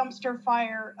real dumpster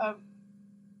fire of,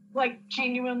 like,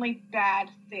 genuinely bad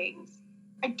things.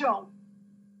 I don't.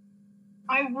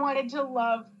 I wanted to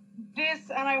love this,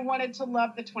 and I wanted to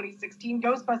love the 2016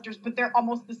 Ghostbusters, but they're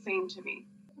almost the same to me.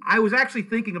 I was actually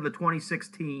thinking of the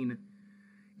 2016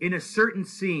 in a certain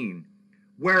scene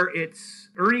where it's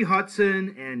Ernie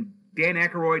Hudson and Dan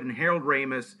Aykroyd and Harold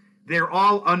Ramis. They're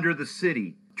all under the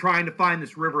city trying to find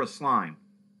this river of slime.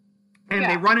 And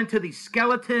they run into these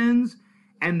skeletons,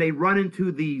 and they run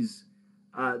into these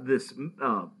this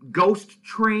ghost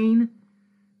train.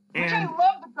 Which I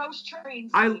love the ghost train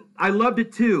scene. I loved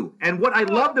it too. And what I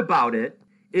loved about it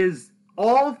is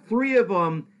all three of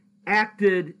them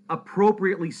acted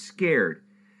appropriately scared.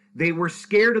 They were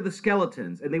scared of the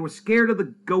skeletons, and they were scared of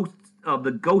the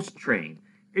ghost train,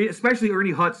 especially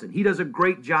Ernie Hudson. He does a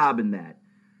great job in that.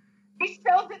 He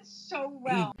sells it so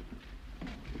well.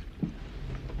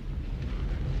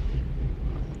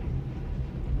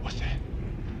 What's that?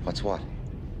 What's what?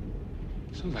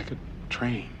 Sounds like a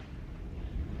train.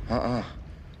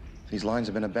 These lines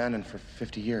have been abandoned for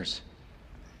 50 years.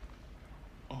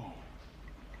 Oh.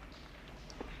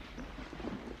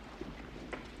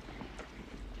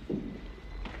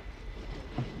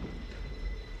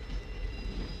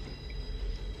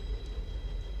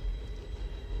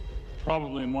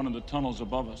 Probably in one of the tunnels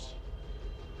above us.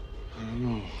 I don't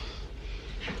know.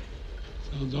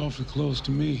 Sounds awfully close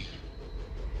to me.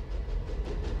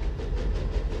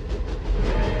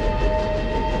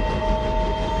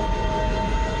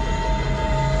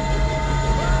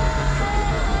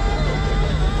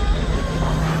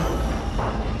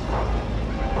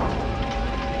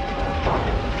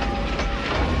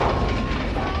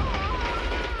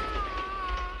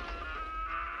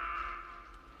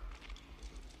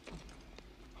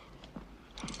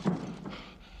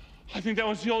 I think that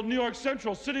was the old New York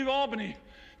Central, City of Albany.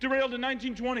 Derailed in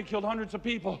 1920, killed hundreds of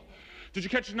people. Did you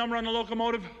catch the number on the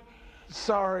locomotive?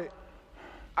 Sorry,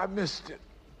 I missed it.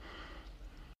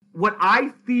 What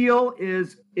I feel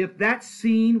is if that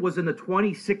scene was in the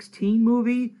 2016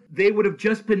 movie, they would have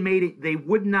just been they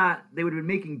would have been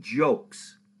making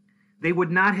jokes. They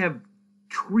would not have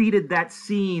treated that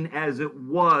scene as it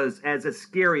was, as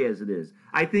scary as it is.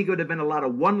 I think it would have been a lot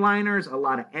of one-liners, a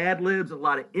lot of ad-libs, a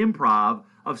lot of improv,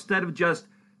 instead of just,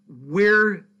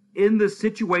 we're in this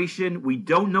situation, we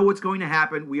don't know what's going to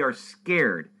happen, we are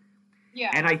scared. Yeah.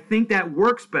 And I think that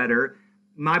works better.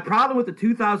 My problem with the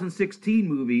 2016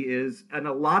 movie is, in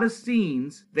a lot of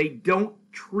scenes, they don't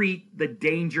treat the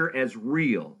danger as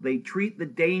real. They treat the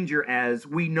danger as,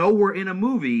 we know we're in a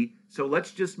movie, so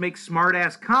let's just make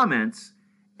smart-ass comments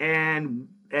and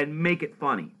make it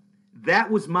funny. That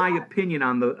was my opinion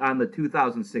on the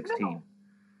 2016. No.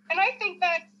 And I think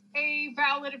that's a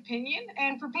valid opinion.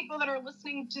 And for people that are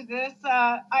listening to this,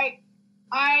 I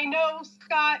know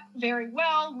Scott very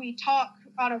well. We talk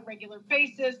on a regular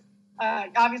basis.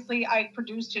 Obviously, I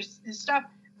produced his stuff.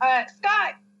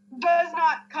 Scott does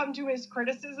not come to his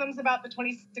criticisms about the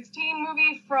 2016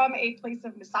 movie from a place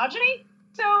of misogyny.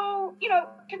 So,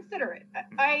 consider it.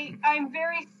 I'm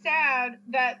very sad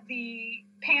that the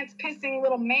pants-pissing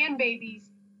little man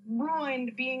babies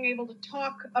ruined being able to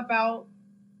talk about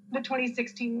the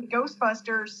 2016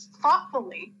 Ghostbusters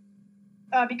thoughtfully,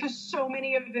 because so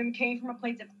many of them came from a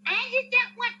place of, I just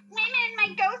don't want women in my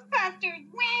Ghostbusters,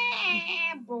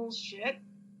 wah, bullshit.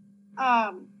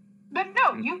 But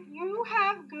no, you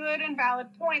have good and valid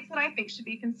points that I think should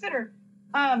be considered.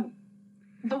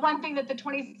 The one thing that the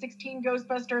 2016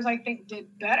 Ghostbusters, I think, did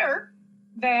better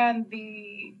than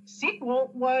the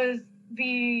sequel was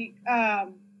the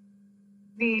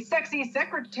sexy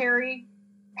secretary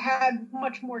had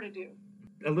much more to do.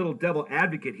 A little devil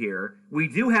advocate here. We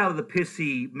do have the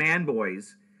pissy man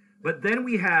boys, but then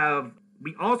we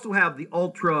also have the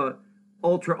ultra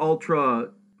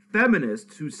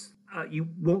feminists who you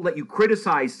won't let you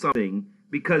criticize something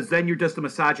because then you're just a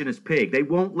misogynist pig. They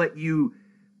won't let you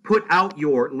put out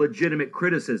your legitimate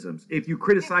criticisms. If you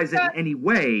criticize it in any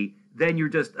way, then you're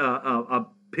just a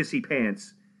pissy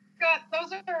pants. Scott,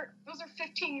 those are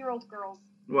 15-year-old girls.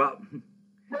 Well,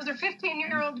 those are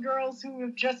 15-year-old girls who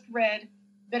have just read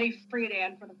Betty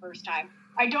Friedan for the first time.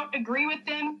 I don't agree with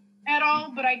them at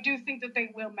all, but I do think that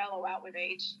they will mellow out with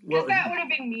age. Because that would have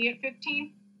been me at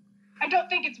 15. I don't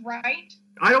think it's right.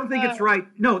 I don't think it's right.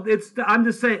 No, I'm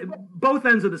just saying, both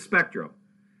ends of the spectrum.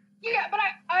 Yeah, but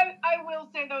I will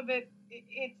say, though, that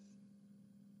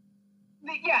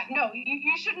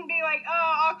you shouldn't be like,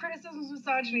 oh, all criticism is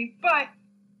misogyny, but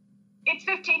it's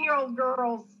 15-year-old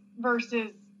girls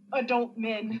versus adult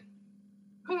men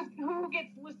who gets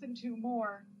listened to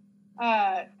more.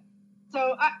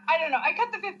 So I don't know. I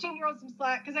cut the 15-year-olds some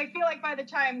slack because I feel like by the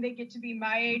time they get to be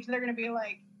my age, they're going to be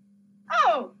like,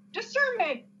 oh,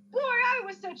 discernment. Boy, I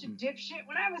was such a dipshit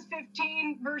when I was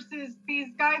 15 versus these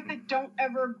guys that don't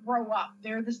ever grow up.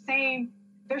 They're the same.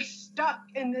 They're stuck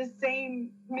in the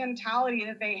same mentality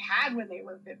that they had when they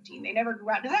were 15. They never grew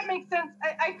out. Does that make sense?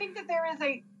 I think that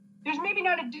there's maybe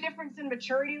not a difference in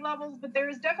maturity levels, but there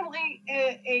is definitely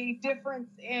a difference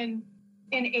in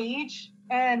age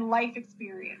and life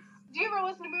experience. Do you ever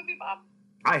listen to Movie Bob?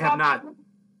 I have not.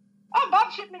 Oh,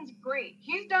 Bob Shipman's great.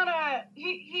 He's done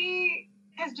he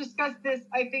has discussed this,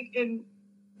 I think, in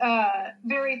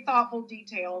very thoughtful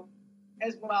detail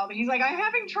as well. But he's like, I'm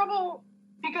having trouble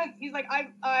because he's like,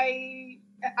 I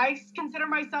I consider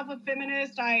myself a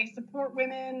feminist. I support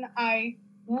women. I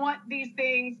want these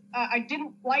things. I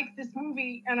didn't like this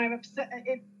movie, and I'm upset.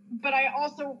 But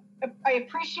I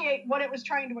appreciate what it was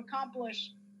trying to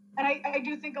accomplish. And I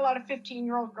do think a lot of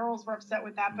 15-year-old girls were upset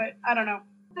with that, but I don't know.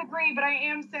 I agree, but I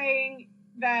am saying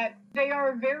that they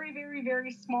are a very, very,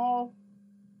 very small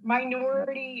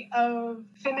minority of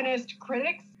feminist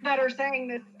critics that are saying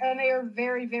this, and they are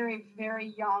very, very,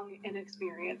 very young and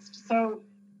inexperienced. So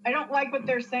I don't like what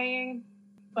they're saying,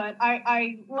 but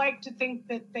I like to think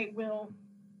that they will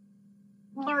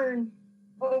learn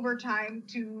over time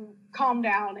to calm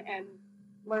down and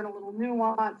learn a little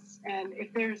nuance. And if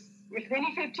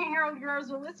any 15-year-old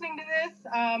girls are listening to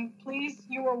this, please,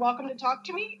 you are welcome to talk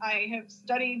to me. I have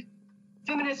studied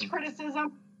feminist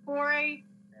criticism for a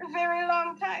very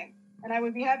long time, and I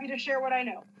would be happy to share what I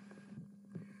know.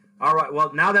 All right.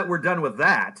 Well, now that we're done with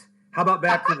that, how about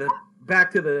back to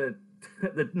the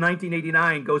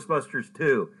 1989 Ghostbusters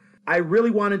 2? I really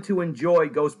wanted to enjoy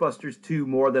Ghostbusters 2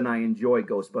 more than I enjoy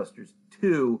Ghostbusters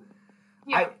 2.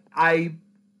 Yeah.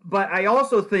 But I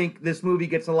also think this movie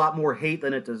gets a lot more hate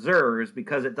than it deserves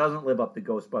because it doesn't live up to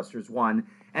Ghostbusters 1.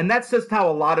 And that's just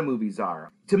how a lot of movies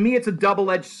are. To me, it's a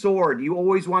double-edged sword. You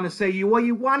always want to say, you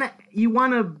want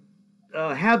to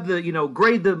have the,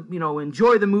 grade the,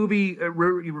 enjoy the movie,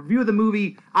 review the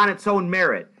movie on its own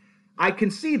merit. I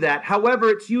can see that. However,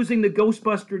 it's using the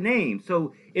Ghostbuster name.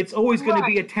 So it's always going to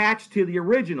be attached to the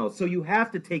original. So you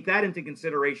have to take that into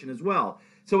consideration as well.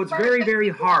 So it's very, very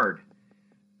hard.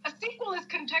 A sequel is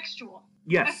contextual.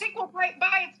 Yes. A sequel,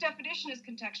 by its definition, is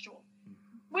contextual.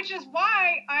 Which is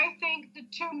why I think the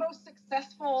two most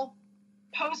successful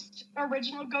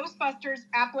post-original Ghostbusters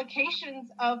applications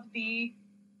of the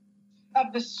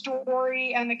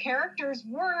story and the characters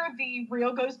were the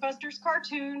real Ghostbusters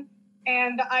cartoon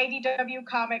and the IDW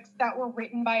comics that were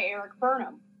written by Eric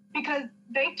Burnham. Because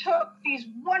they took these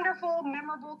wonderful,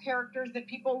 memorable characters that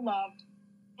people loved,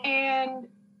 and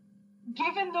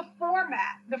given the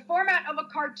format of a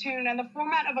cartoon and the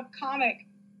format of a comic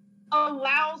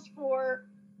allows for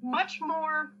much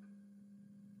more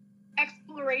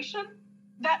exploration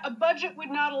that a budget would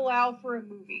not allow for a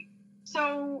movie.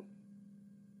 So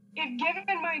if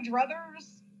given my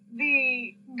druthers,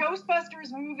 the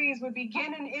Ghostbusters movies would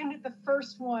begin and end at the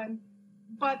first one,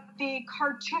 but the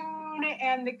cartoon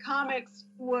and the comics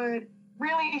would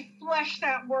really flesh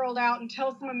that world out and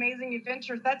tell some amazing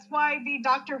adventures. That's why the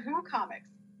Doctor Who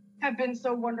comics have been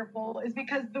so wonderful, is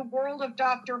because the world of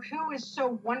Doctor Who is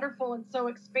so wonderful and so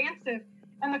expansive,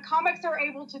 and the comics are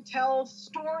able to tell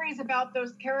stories about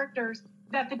those characters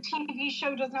that the TV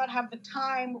show does not have the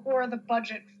time or the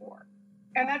budget for.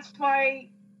 And that's why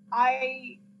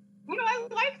I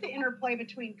like the interplay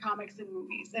between comics and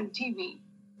movies and TV.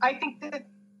 I think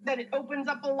that it opens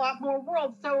up a lot more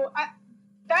worlds. So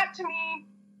that to me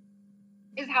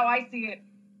is how I see it.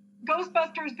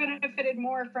 Ghostbusters benefited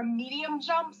more from medium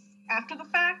jumps after the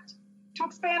fact to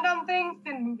expand on things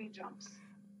than movie jumps.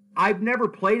 I've never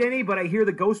played any, but I hear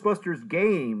the Ghostbusters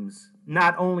games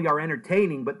not only are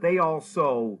entertaining, but they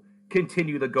also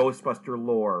continue the Ghostbuster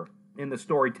lore in the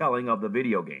storytelling of the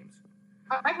video games.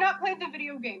 I've not played the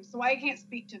video games, so I can't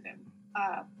speak to them.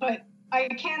 But I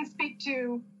can speak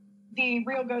to the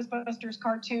real Ghostbusters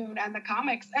cartoon and the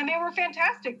comics, and they were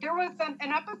fantastic. There was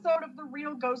an episode of the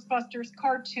real Ghostbusters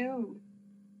cartoon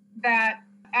that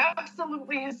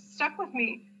absolutely has stuck with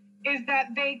me, is that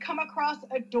they come across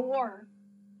a door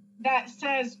that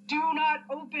says, "Do not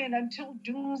open until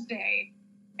doomsday."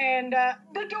 And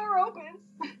the door opens,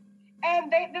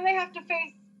 and then they have to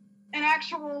face an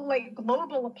actual,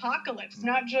 global apocalypse,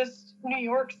 not just New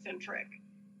York-centric.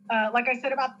 Like I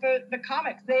said about the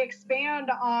comics, they expand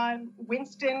on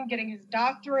Winston getting his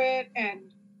doctorate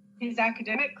and his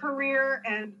academic career,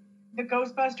 and the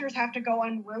Ghostbusters have to go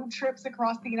on road trips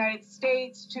across the United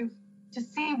States to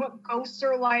see what ghosts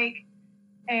are like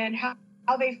and how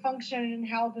they function and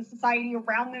how the society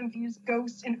around them views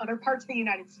ghosts in other parts of the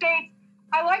United States.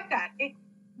 I like that.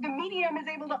 The medium is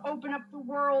able to open up the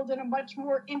world in a much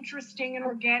more interesting and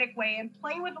organic way and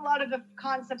play with a lot of the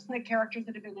concepts and the characters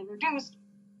that have been introduced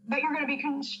that you're going to be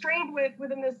constrained with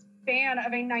within this span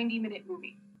of a 90-minute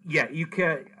movie. Yeah, you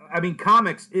can. I mean,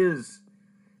 comics is.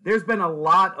 There's been a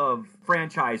lot of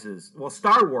franchises. Well,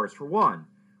 Star Wars, for one,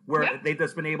 where they've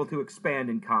just been able to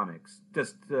expand in comics.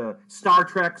 Just Star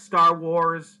Trek, Star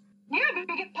Wars. Yeah, but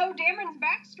we get Poe Dameron's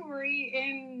backstory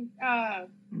in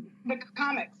the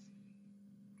comics.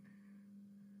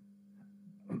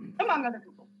 Among other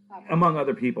people. Among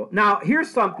other people. Now, here's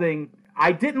something.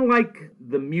 I didn't like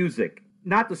the music.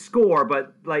 Not the score,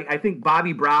 but I think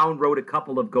Bobby Brown wrote a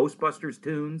couple of Ghostbusters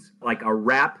tunes, like a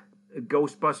rap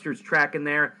Ghostbusters track in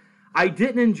there. I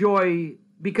didn't enjoy,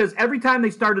 because every time they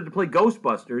started to play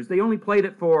Ghostbusters, they only played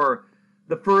it for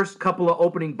the first couple of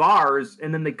opening bars,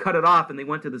 and then they cut it off and they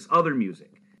went to this other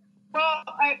music. Well,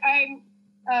 I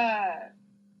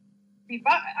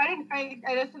didn't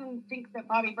think that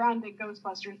Bobby Brown did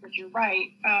Ghostbusters, but you're right.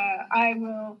 I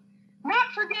will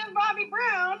not forgive Bobby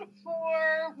Brown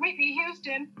for Whitney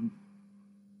Houston.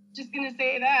 Just gonna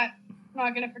say that.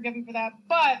 Not gonna forgive him for that.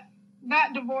 But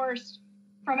that divorce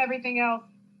from everything else,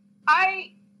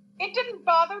 it didn't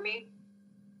bother me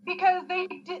because they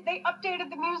updated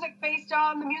the music based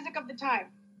on the music of the time.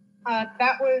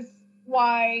 That was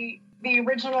why the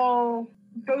original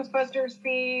Ghostbusters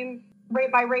theme,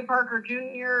 by Ray Parker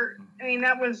Jr., I mean,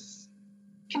 that was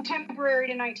contemporary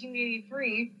to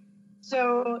 1983.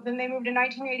 So then they moved to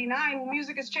 1989.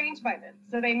 Music has changed by then.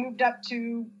 So they moved up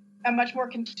to a much more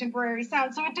contemporary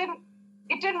sound. So it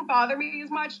didn't bother me as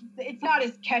much. It's not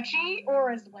as catchy or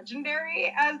as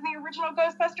legendary as the original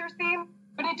Ghostbusters theme,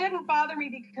 but it didn't bother me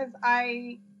because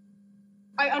I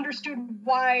understood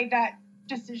why that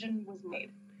decision was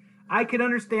made. I can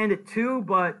understand it too,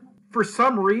 but for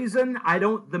some reason,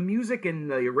 the music in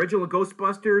the original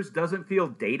Ghostbusters doesn't feel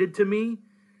dated to me,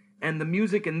 and the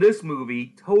music in this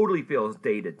movie totally feels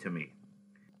dated to me.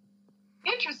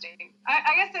 Interesting.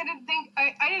 I guess I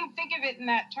didn't think of it in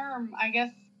that term. I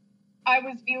guess I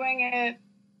was viewing it,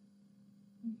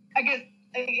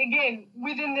 again,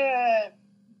 within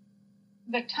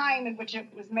the time in which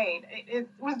it was made. It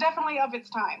was definitely of its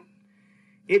time.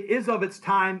 It is of its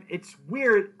time. It's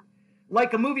weird.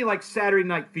 Like a movie like Saturday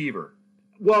Night Fever.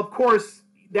 Well, of course,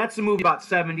 that's a movie about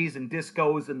 70s and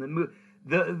discos, and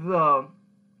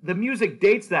the music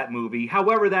dates that movie.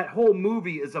 However, that whole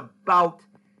movie is about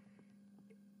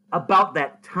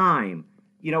that time.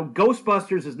 You know,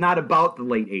 Ghostbusters is not about the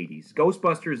late 80s.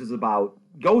 Ghostbusters is about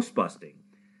ghostbusting.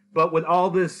 But with all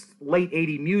this late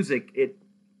 80s music, it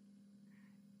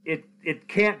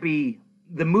can't be,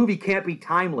 the movie can't be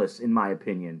timeless, in my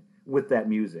opinion, with that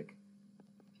music.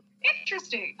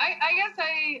 Interesting. I guess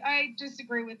I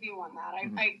disagree with you on that.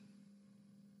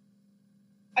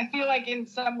 I feel like in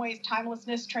some ways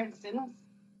timelessness transcends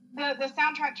the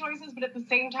soundtrack choices, but at the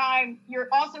same time, you're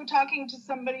also talking to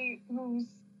somebody whose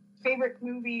favorite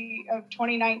movie of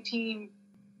 2019,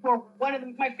 or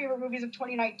my favorite movies of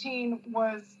 2019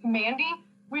 was Mandy,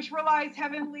 which relies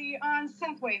heavily on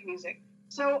synthwave music.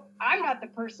 So I'm not the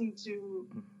person to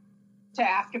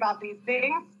ask about these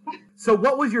things. So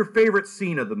what was your favorite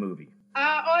scene of the movie?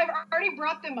 I've already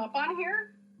brought them up on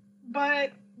here,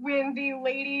 but when the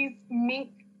lady's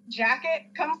mink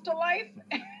jacket comes to life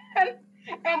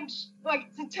and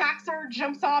like attacks her,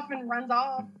 jumps off and runs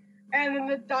off, and then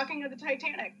the docking of the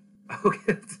Titanic.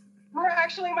 Okay. Were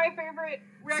actually my favorite.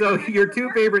 So your two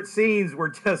favorite scenes were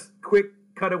just quick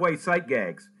cutaway sight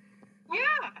gags.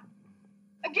 Yeah.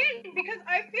 Again, because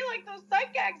I feel like those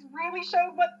sight gags really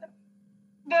showed what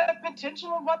the potential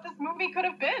of what this movie could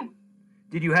have been.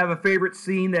 Did you have a favorite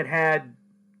scene that had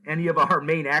any of our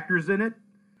main actors in it?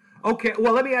 Okay,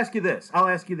 well, let me ask you this. I'll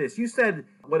ask you this. You said,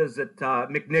 what is it,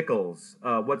 McNichols?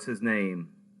 What's his name?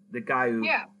 The guy who...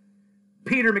 Yeah.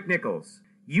 Peter McNichols.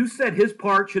 You said his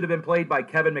part should have been played by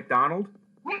Kevin McDonald?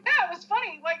 Yeah, it was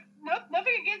funny. Like,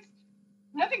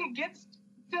 nothing against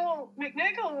Phil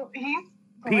McNichol. He's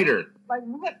great. Peter. Like,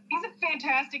 he's a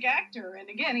fantastic actor. And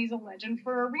again, he's a legend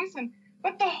for a reason.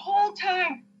 But the whole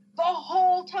time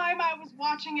I was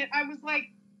watching it, I was like,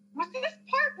 was this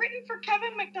part written for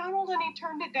Kevin McDonald and he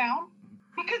turned it down?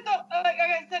 Because like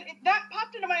I said, that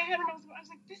popped into my head and I was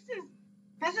like,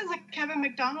 this is a Kevin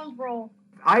McDonald role.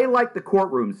 I like the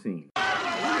courtroom scene. Oh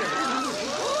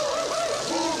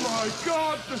my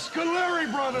God, the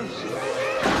Scoleri brothers!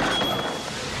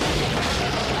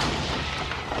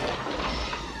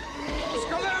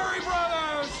 Scoleri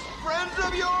brothers! Friends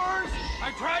of yours?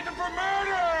 I tried them for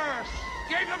murder!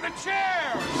 Gave them the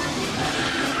chair!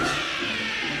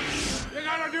 You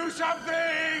gotta do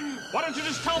something! Why don't you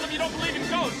just tell them you don't believe in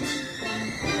ghosts?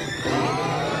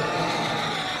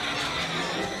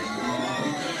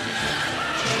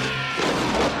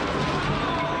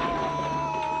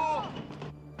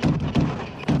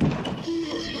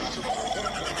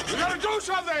 You gotta do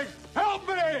something! Help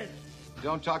me!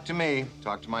 Don't talk to me.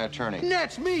 Talk to my attorney.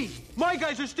 That's me! My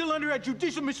guys are still under a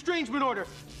judicial estrangement order.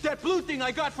 That blue thing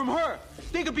I got from her.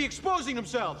 They could be exposing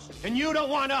themselves. And you don't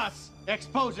want us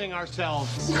exposing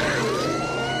ourselves.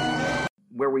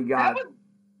 Where we got...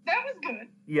 That was good.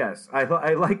 Yes, I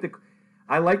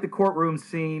like the courtroom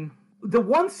scene. The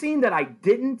one scene that I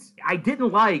didn't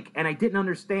like and I didn't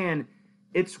understand,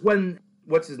 it's when,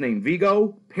 what's his name,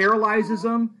 Vigo paralyzes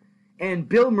him and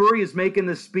Bill Murray is making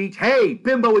the speech, "Hey,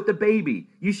 bimbo with the baby,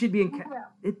 you should be in..."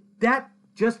 That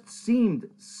just seemed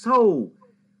so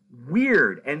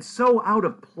weird and so out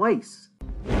of place.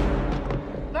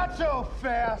 Not so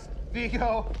fast,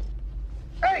 Vigo.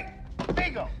 Hey,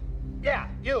 Vigo. Yeah,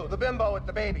 you, the bimbo with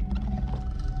the baby.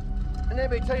 Didn't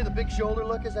anybody tell you the big shoulder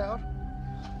look is out?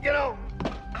 You know,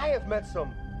 I have met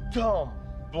some dumb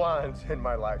blondes in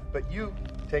my life, but you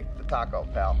take the taco,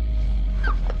 pal.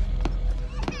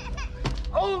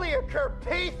 Only a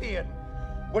Carpathian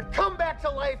would come back to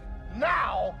life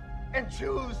now and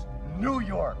choose New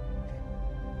York.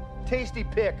 Tasty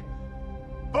pick,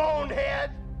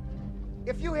 bonehead.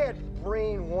 If you had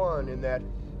brain one in that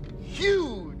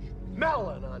huge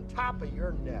melon on top of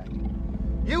your neck,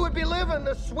 you would be living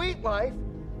the sweet life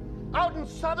out in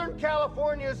Southern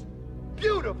California's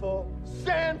beautiful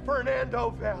San Fernando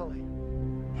Valley.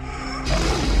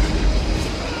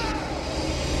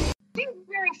 Seems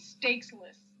very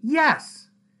stakesless. Yes.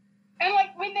 And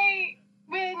like when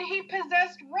he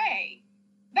possessed Ray,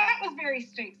 that was very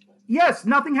stakesless. Yes,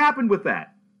 nothing happened with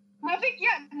that. Nothing.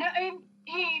 Yeah. No, and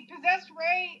he possessed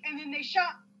Ray, and then they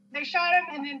shot him,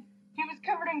 and then he was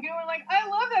covered in goo and like, I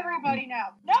love everybody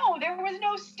now. No, there was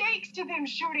no stakes to them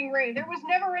shooting Ray. There was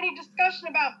never any discussion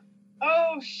about,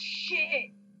 oh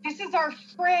shit, this is our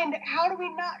friend. How do we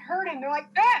not hurt him? They're like,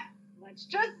 let's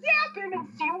just zap him and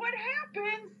see what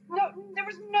happens. No, there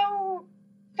was no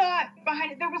thought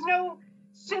behind it. There was no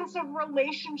sense of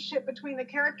relationship between the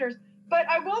characters. But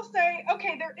I will say,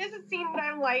 okay, there is a scene that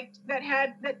I liked that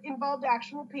involved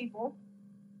actual people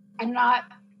and not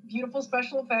beautiful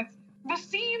special effects. The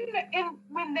scene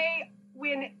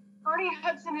when Ernie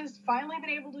Hudson has finally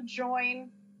been able to join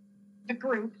the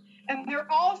group, and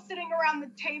they're all sitting around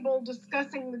the table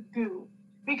discussing the goo.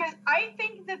 Because I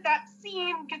think that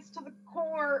scene gets to the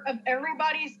core of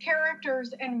everybody's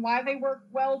characters and why they work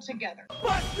well together.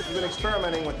 We've been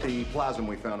experimenting with the plasm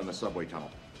we found in the subway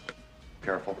tunnel.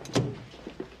 Careful.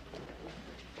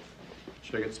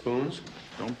 Should I get spoons?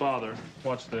 Don't bother.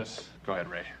 Watch this. Go ahead,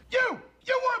 Ray. You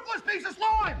worthless piece of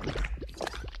slime!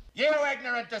 You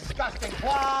ignorant, disgusting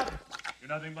blob! You're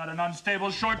nothing but an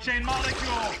unstable short-chain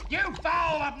molecule. You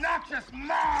foul, obnoxious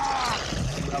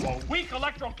moth! You have a weak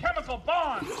electrochemical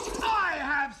bond. I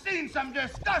have seen some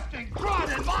disgusting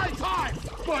crud in my time,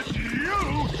 but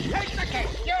you take the cake.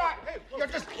 You're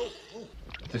just...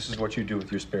 This is what you do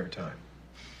with your spare time.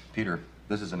 Peter,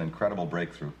 this is an incredible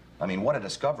breakthrough. I mean, what a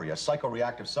discovery, a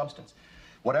psychoreactive substance.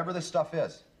 Whatever this stuff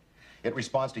is, it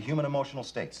responds to human emotional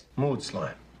states. Mood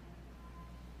slime.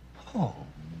 Oh,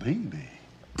 baby.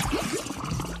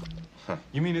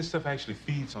 You mean this stuff actually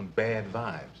feeds on bad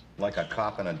vibes? Like a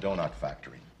cop in a donut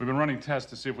factory. We've been running tests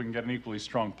to see if we can get an equally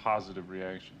strong positive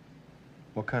reaction.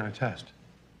 What kind of test?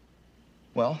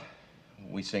 Well,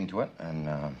 we sing to it,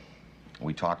 and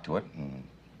we talk to it, and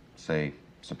say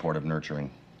supportive, nurturing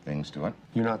things to it.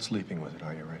 You're not sleeping with it,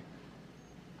 are you, Ray?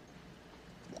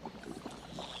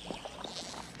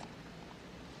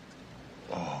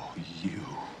 Oh, you.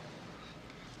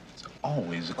 It's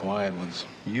always the quiet ones.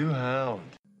 You hound.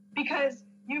 Because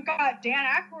you've got Dan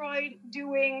Aykroyd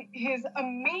doing his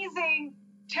amazing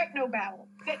technobabble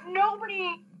that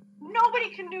nobody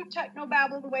can do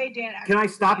technobabble the way Dan Aykroyd. Can I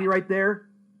stop you right there?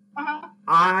 Uh-huh.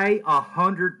 I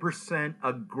 100%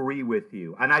 agree with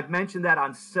you. And I've mentioned that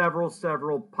on several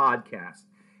podcasts.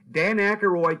 Dan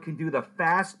Aykroyd can do the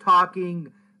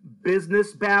fast-talking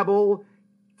business babble,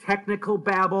 technical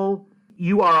babble.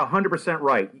 You are 100%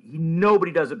 right.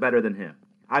 Nobody does it better than him.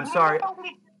 I'm sorry.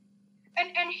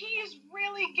 And he is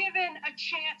really given a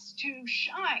chance to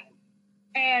shine.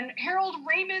 And Harold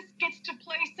Ramis gets to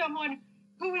play someone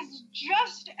who is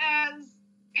just as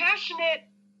passionate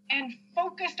and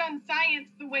focused on science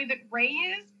the way that Ray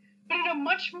is, but in a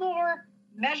much more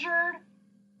measured,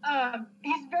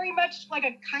 he's very much like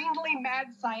a kindly mad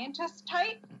scientist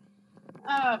type.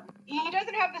 He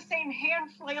doesn't have the same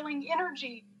hand-flailing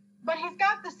energy, but he's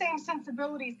got the same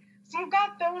sensibilities. So you've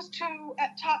got those two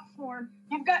at top form.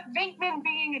 You've got Venkman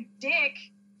being a dick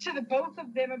to the both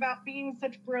of them about being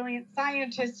such brilliant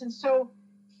scientists, and so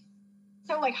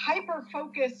like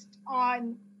hyper-focused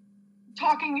on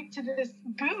talking to this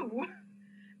goo.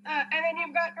 And then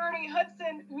you've got Ernie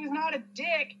Hudson, who's not a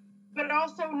dick, but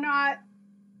also not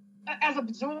as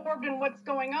absorbed in what's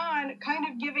going on, kind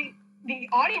of giving the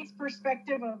audience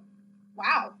perspective of,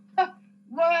 wow,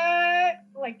 what?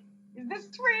 Like, is this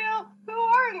real? Who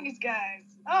are these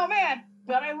guys? Oh, man,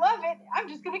 but I love it. I'm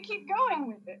just going to keep going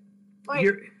with it. Like,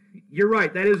 You're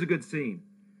right. That is a good scene.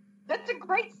 That's a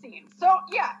great scene. So,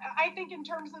 yeah, I think in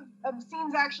terms of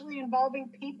scenes actually involving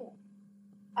people,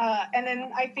 And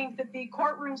then I think that the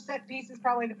courtroom set piece is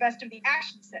probably the best of the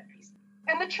action set pieces.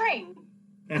 And the train.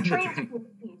 The train's a cool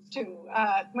piece too.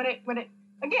 When it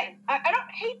again, I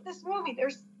don't hate this movie.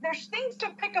 There's things to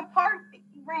pick apart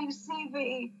where you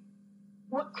see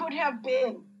what could have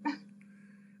been.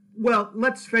 Well,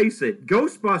 let's face it,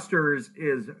 Ghostbusters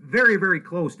is very, very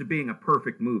close to being a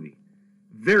perfect movie.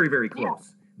 Very, very close.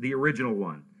 Yeah. The original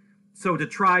one. So to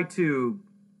try to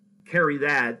carry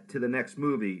that to the next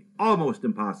movie, almost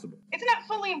impossible. It's not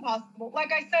fully impossible.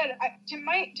 Like I said, to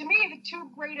me, the two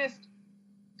greatest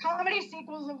comedy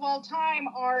sequels of all time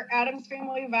are Addams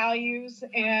Family Values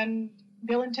and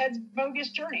Bill and Ted's Bogus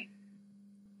Journey.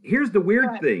 Here's the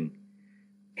weird thing.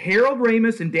 Harold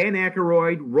Ramis and Dan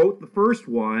Aykroyd wrote the first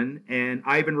one, and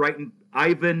Ivan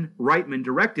Reitman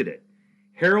directed it.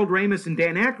 Harold Ramis and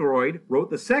Dan Aykroyd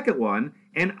wrote the second one,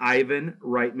 and Ivan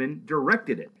Reitman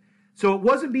directed it. So it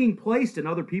wasn't being placed in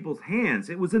other people's hands.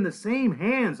 It was in the same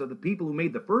hands of the people who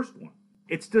made the first one.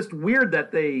 It's just weird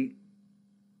that they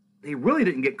really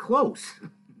didn't get close.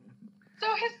 So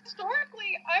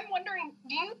historically, I'm wondering,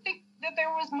 do you think that there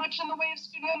was much in the way of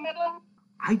studio meddling?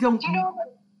 I don't. Do you know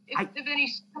of any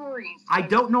stories? I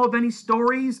don't know of any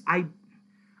stories. I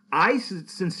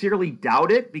sincerely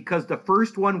doubt it, because the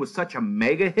first one was such a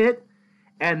mega hit,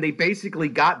 and they basically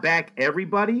got back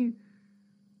everybody.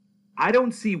 I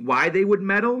don't see why they would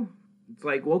meddle. It's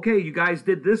like, well, okay, you guys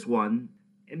did this one,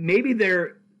 and maybe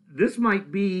this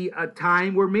might be a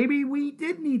time where maybe we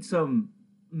did need some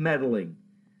meddling.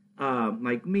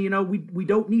 Like, we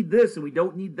don't need this and we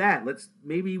don't need that.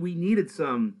 Maybe we needed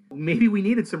some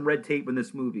red tape in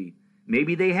this movie.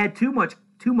 Maybe they had too much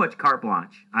carte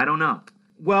blanche. I don't know.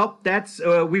 Well, that's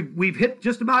we've hit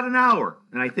just about an hour,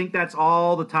 and I think that's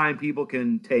all the time people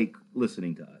can take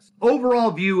listening to us.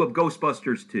 Overall view of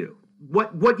Ghostbusters 2.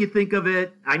 What you think of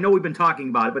it? I know we've been talking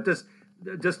about it, but just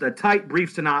a tight,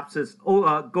 brief synopsis.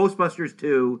 Ghostbusters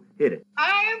 2, hit it.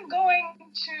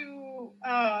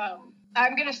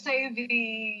 I'm going to say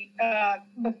the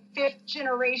fifth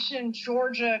generation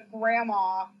Georgia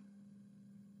grandma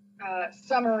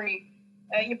summary.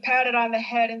 You pat it on the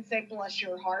head and say, "Bless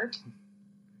your heart."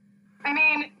 I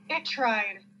mean, it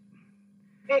tried.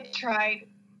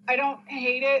 I don't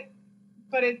hate it,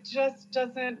 but it just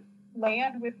doesn't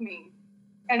land with me.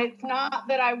 And it's not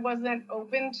that I wasn't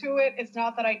open to it. It's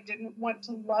not that I didn't want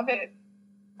to love it.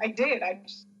 I did. I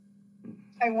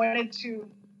wanted to,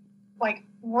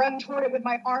 run toward it with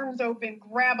my arms open,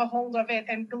 grab a hold of it,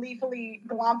 and gleefully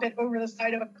glomp it over the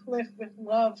side of a cliff with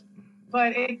love.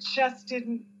 But it just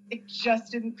didn't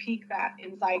pique that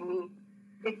inside me.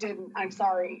 It didn't. I'm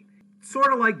sorry.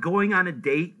 Sort of like going on a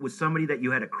date with somebody that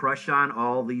you had a crush on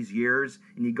all these years,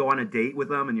 and you go on a date with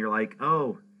them, and you're like,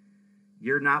 oh,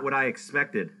 you're not what I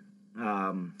expected.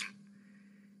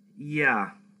 Yeah,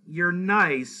 you're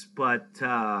nice, but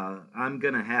I'm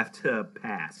going to have to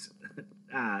pass.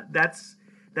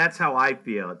 That's how I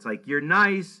feel. It's like, you're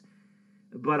nice,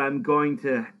 but I'll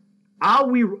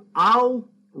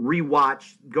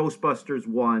rewatch Ghostbusters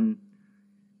 1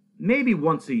 maybe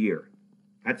once a year.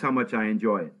 That's how much I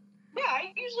enjoy it. Yeah,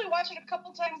 I usually watch it a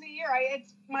couple times a year.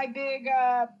 It's my big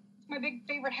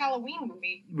favorite Halloween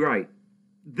movie. Right.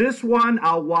 This one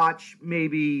I'll watch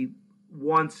maybe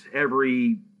once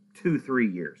every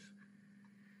 2-3 years.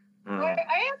 I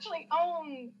actually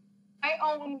own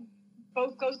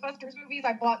both Ghostbusters movies.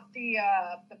 I bought the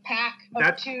pack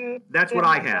of two. That's what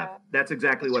I have. That's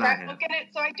exactly what I have. Look at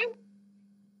it. So I do.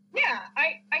 Yeah,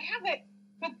 I have it,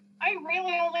 but I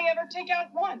really only ever take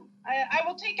out one. I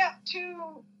will take out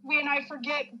two when I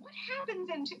forget what happens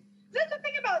in two. That's the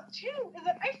thing about two, is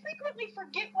that I frequently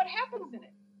forget what happens in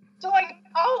it. So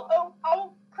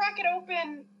I'll crack it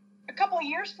open a couple of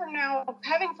years from now,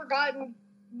 having forgotten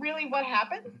really what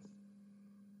happens.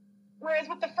 Whereas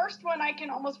with the first one, I can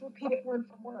almost repeat it word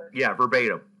for word. Yeah,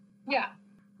 verbatim. Yeah.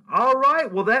 All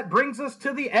right, well, that brings us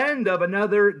to the end of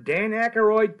another Dan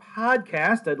Aykroyd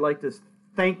podcast. I'd like to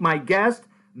thank my guest,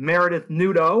 Meredith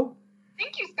Nudo.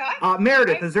 Thank you, Scott.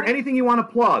 Meredith, is there anything you want to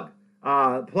plug?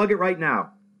 Plug it right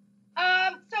now.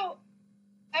 So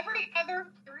every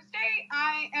other Thursday,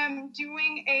 I am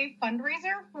doing a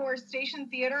fundraiser for Station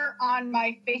Theater on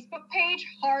my Facebook page,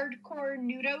 Hardcore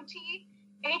Nudoty,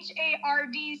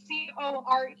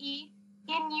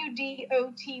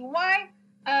 HARDCORENUDOTY.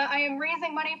 I am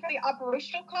raising money for the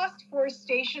operational cost for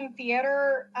Station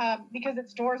Theater because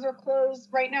its doors are closed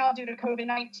right now due to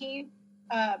COVID-19,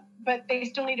 but they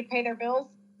still need to pay their bills,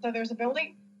 so there's a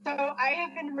building. So I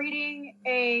have been reading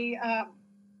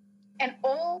an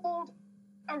old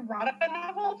erotica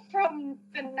novel from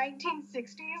the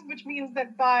 1960s, which means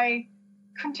that by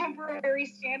contemporary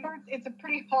standards, it's a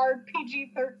pretty hard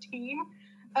PG-13.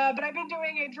 But I've been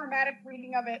doing a dramatic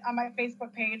reading of it on my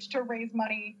Facebook page to raise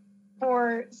money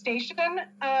for Station.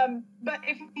 But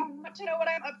if you want to know what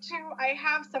I'm up to, I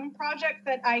have some projects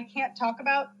that I can't talk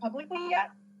about publicly yet.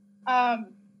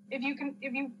 If you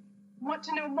want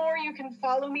to know more, you can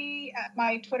follow me at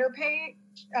my Twitter page,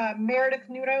 Meredith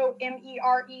Nudo,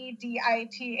 MEREDITH,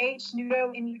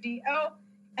 Nudo, NUDO,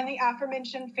 and the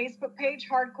aforementioned Facebook page,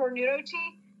 Hardcore Nudo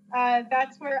Tea.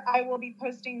 That's where I will be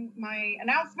posting my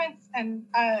announcements and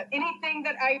anything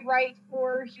that I write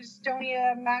for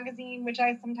Houstonia magazine, which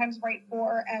I sometimes write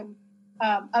for, and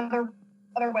other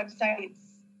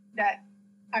websites that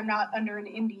I'm not under an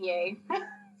NDA.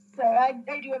 So I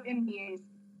do have NDAs.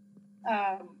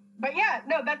 But yeah,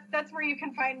 no, that's where you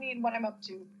can find me and what I'm up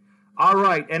to. All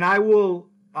right, and I will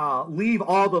leave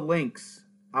all the links.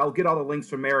 I'll get all the links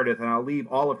from Meredith, and I'll leave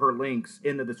all of her links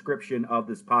in the description of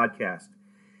this podcast.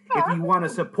 If you want to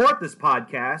support this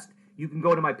podcast, you can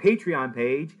go to my Patreon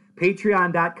page,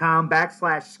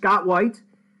 patreon.com/Scott White,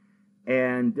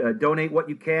 and donate what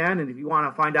you can. And if you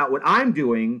want to find out what I'm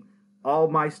doing, all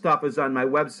my stuff is on my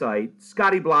website,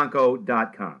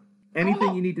 scottyblanco.com.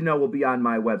 Anything you need to know will be on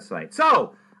my website.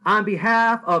 So, on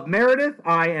behalf of Meredith,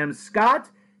 I am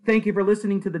Scott. Thank you for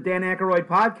listening to the Dan Aykroyd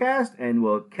podcast, and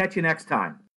we'll catch you next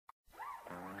time.